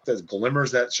like the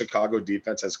glimmers that Chicago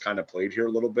defense has kind of played here a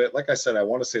little bit. Like I said, I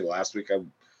want to say last week,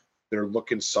 they're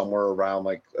looking somewhere around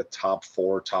like a top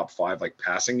 4, top 5, like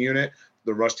passing unit.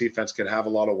 The rush defense can have a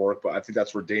lot of work, but I think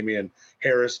that's where Damian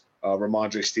Harris,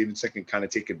 Ramondre Stevenson can kind of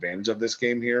take advantage of this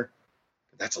game here.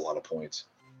 That's a lot of points.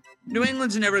 New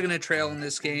England's never going to trail in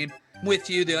this game. With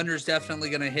you, the under is definitely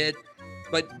going to hit,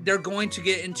 but they're going to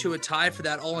get into a tie for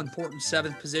that all-important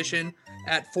 7th position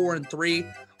at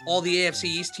 4-3. All the AFC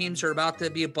East teams are about to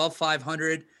be above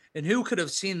 500, and who could have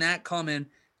seen that coming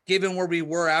given where we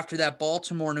were after that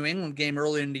Baltimore-New England game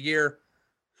earlier in the year?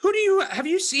 Have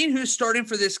you seen who's starting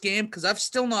for this game? Because I've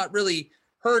still not really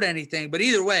heard anything, but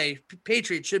either way,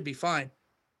 Patriots should be fine.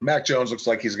 Mac Jones looks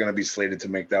like he's going to be slated to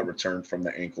make that return from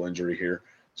the ankle injury here.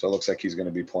 So it looks like he's going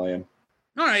to be playing.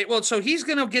 All right. Well, so he's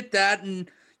going to get that. And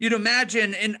you'd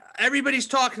imagine, and everybody's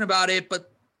talking about it,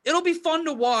 but it'll be fun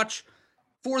to watch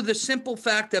for the simple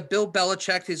fact that Bill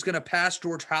Belichick is going to pass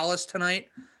George Halas tonight.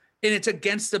 And it's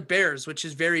against the Bears, which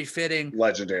is very fitting.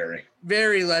 Legendary.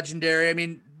 Very legendary. I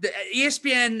mean, the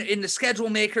ESPN and the schedule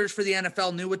makers for the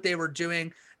NFL knew what they were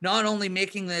doing, not only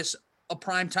making this a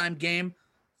primetime game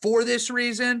for this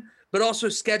reason, but also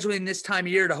scheduling this time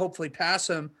of year to hopefully pass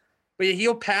him. But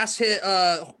he'll pass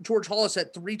George Halas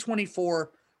at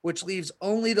 324, which leaves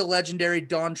only the legendary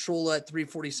Don Shula at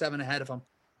 347 ahead of him.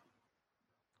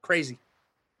 Crazy.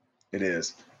 It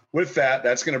is. With that,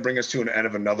 that's going to bring us to an end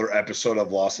of another episode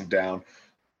of Loss of Down.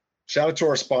 Shout out to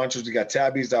our sponsors. We got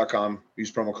Tabbies.com.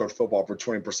 Use promo code football for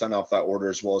 20% off that order,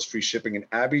 as well as free shipping. And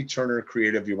Abby Turner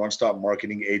Creative, your one-stop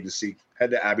marketing agency. Head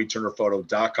to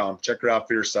abbyturnerphoto.com. Check her out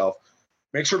for yourself.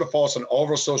 Make sure to follow us on all of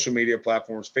our social media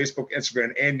platforms, Facebook,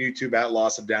 Instagram, and YouTube at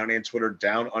Loss of Down, and Twitter,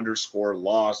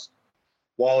 _Loss.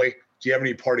 Wally, do you have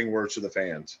any parting words to the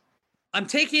fans? I'm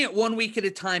taking it 1 week at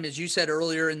a time, as you said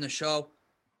earlier in the show.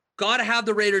 Got to have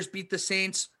the Raiders beat the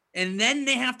Saints, and then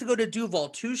they have to go to Duval.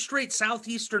 2 straight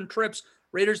Southeastern trips.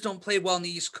 Raiders don't play well on the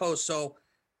East Coast, so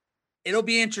it'll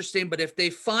be interesting. But if they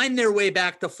find their way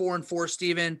back to 4-4,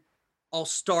 Steven, I'll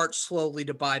start slowly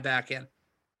to buy back in.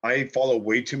 I follow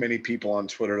way too many people on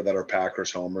Twitter that are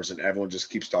Packers homers, and everyone just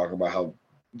keeps talking about how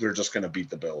they're just going to beat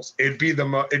the Bills. It'd be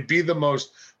the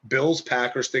most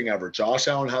Bills-Packers thing ever. Josh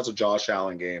Allen has a Josh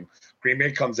Allen game. Green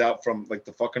Bay comes out from like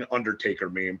the fucking Undertaker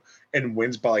meme and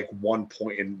wins by like 1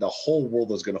 point, and the whole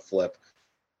world is going to flip.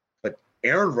 But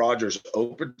Aaron Rodgers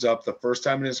opens up the first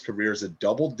time in his career as a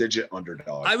double-digit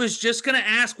underdog. I was just going to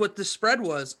ask what the spread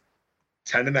was.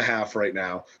 10.5 right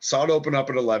now. Saw it open up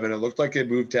at 11. It looked like it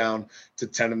moved down to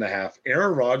 10.5.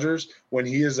 Aaron Rodgers, when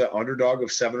he is an underdog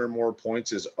of 7 or more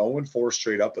points, is 0-4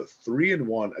 straight up, at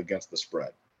 3-1 against the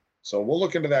spread. So we'll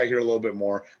look into that here a little bit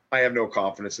more. I have no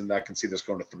confidence in that. I can see this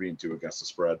going to 3-2 against the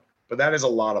spread, but that is a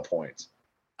lot of points.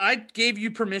 I gave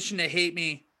you permission to hate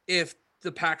me if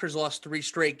the Packers lost 3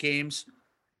 straight games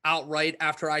outright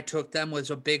after I took them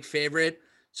was a big favorite.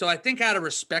 So I think out of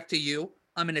respect to you,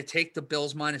 I'm going to take the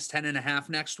Bills minus 10.5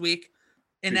 next week.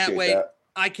 And that way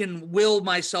I can will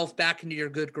myself back into your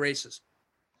good graces.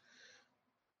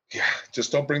 Yeah,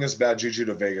 just don't bring this bad juju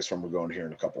to Vegas when we're going here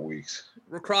in a couple weeks.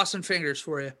 We're crossing fingers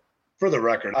for you. For the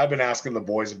record, I've been asking the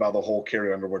boys about the whole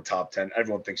Carrie Underwood top 10.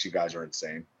 Everyone thinks you guys are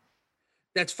insane.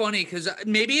 That's funny because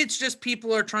maybe it's just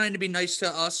people are trying to be nice to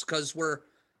us because we're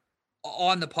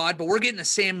on the pod, but we're getting the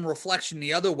same reflection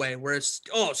the other way where it's,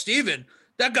 oh, Steven,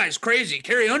 that guy's crazy.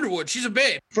 Carrie Underwood, she's a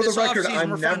babe. For the record,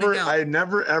 I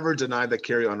never ever denied that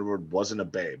Carrie Underwood wasn't a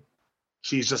babe.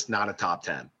 She's just not a top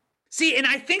 10. See, and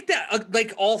I think that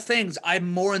like all things,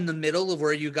 I'm more in the middle of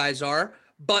where you guys are,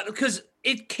 but because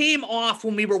it came off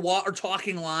when we were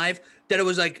talking live that it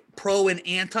was like pro and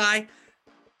anti.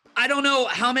 I don't know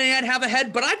how many I'd have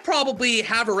ahead, but I'd probably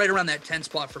have her right around that 10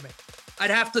 spot for me. I'd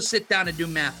have to sit down and do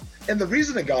math. And the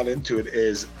reason I got into it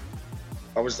is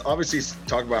I was obviously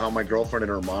talking about how my girlfriend and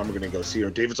her mom are going to go see her.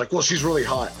 David's like, well, she's really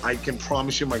hot. I can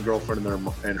promise you my girlfriend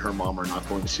and her mom are not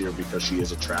going to see her because she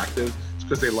is attractive. It's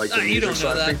because they like the music. You don't know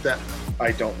so that.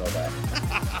 I don't know that.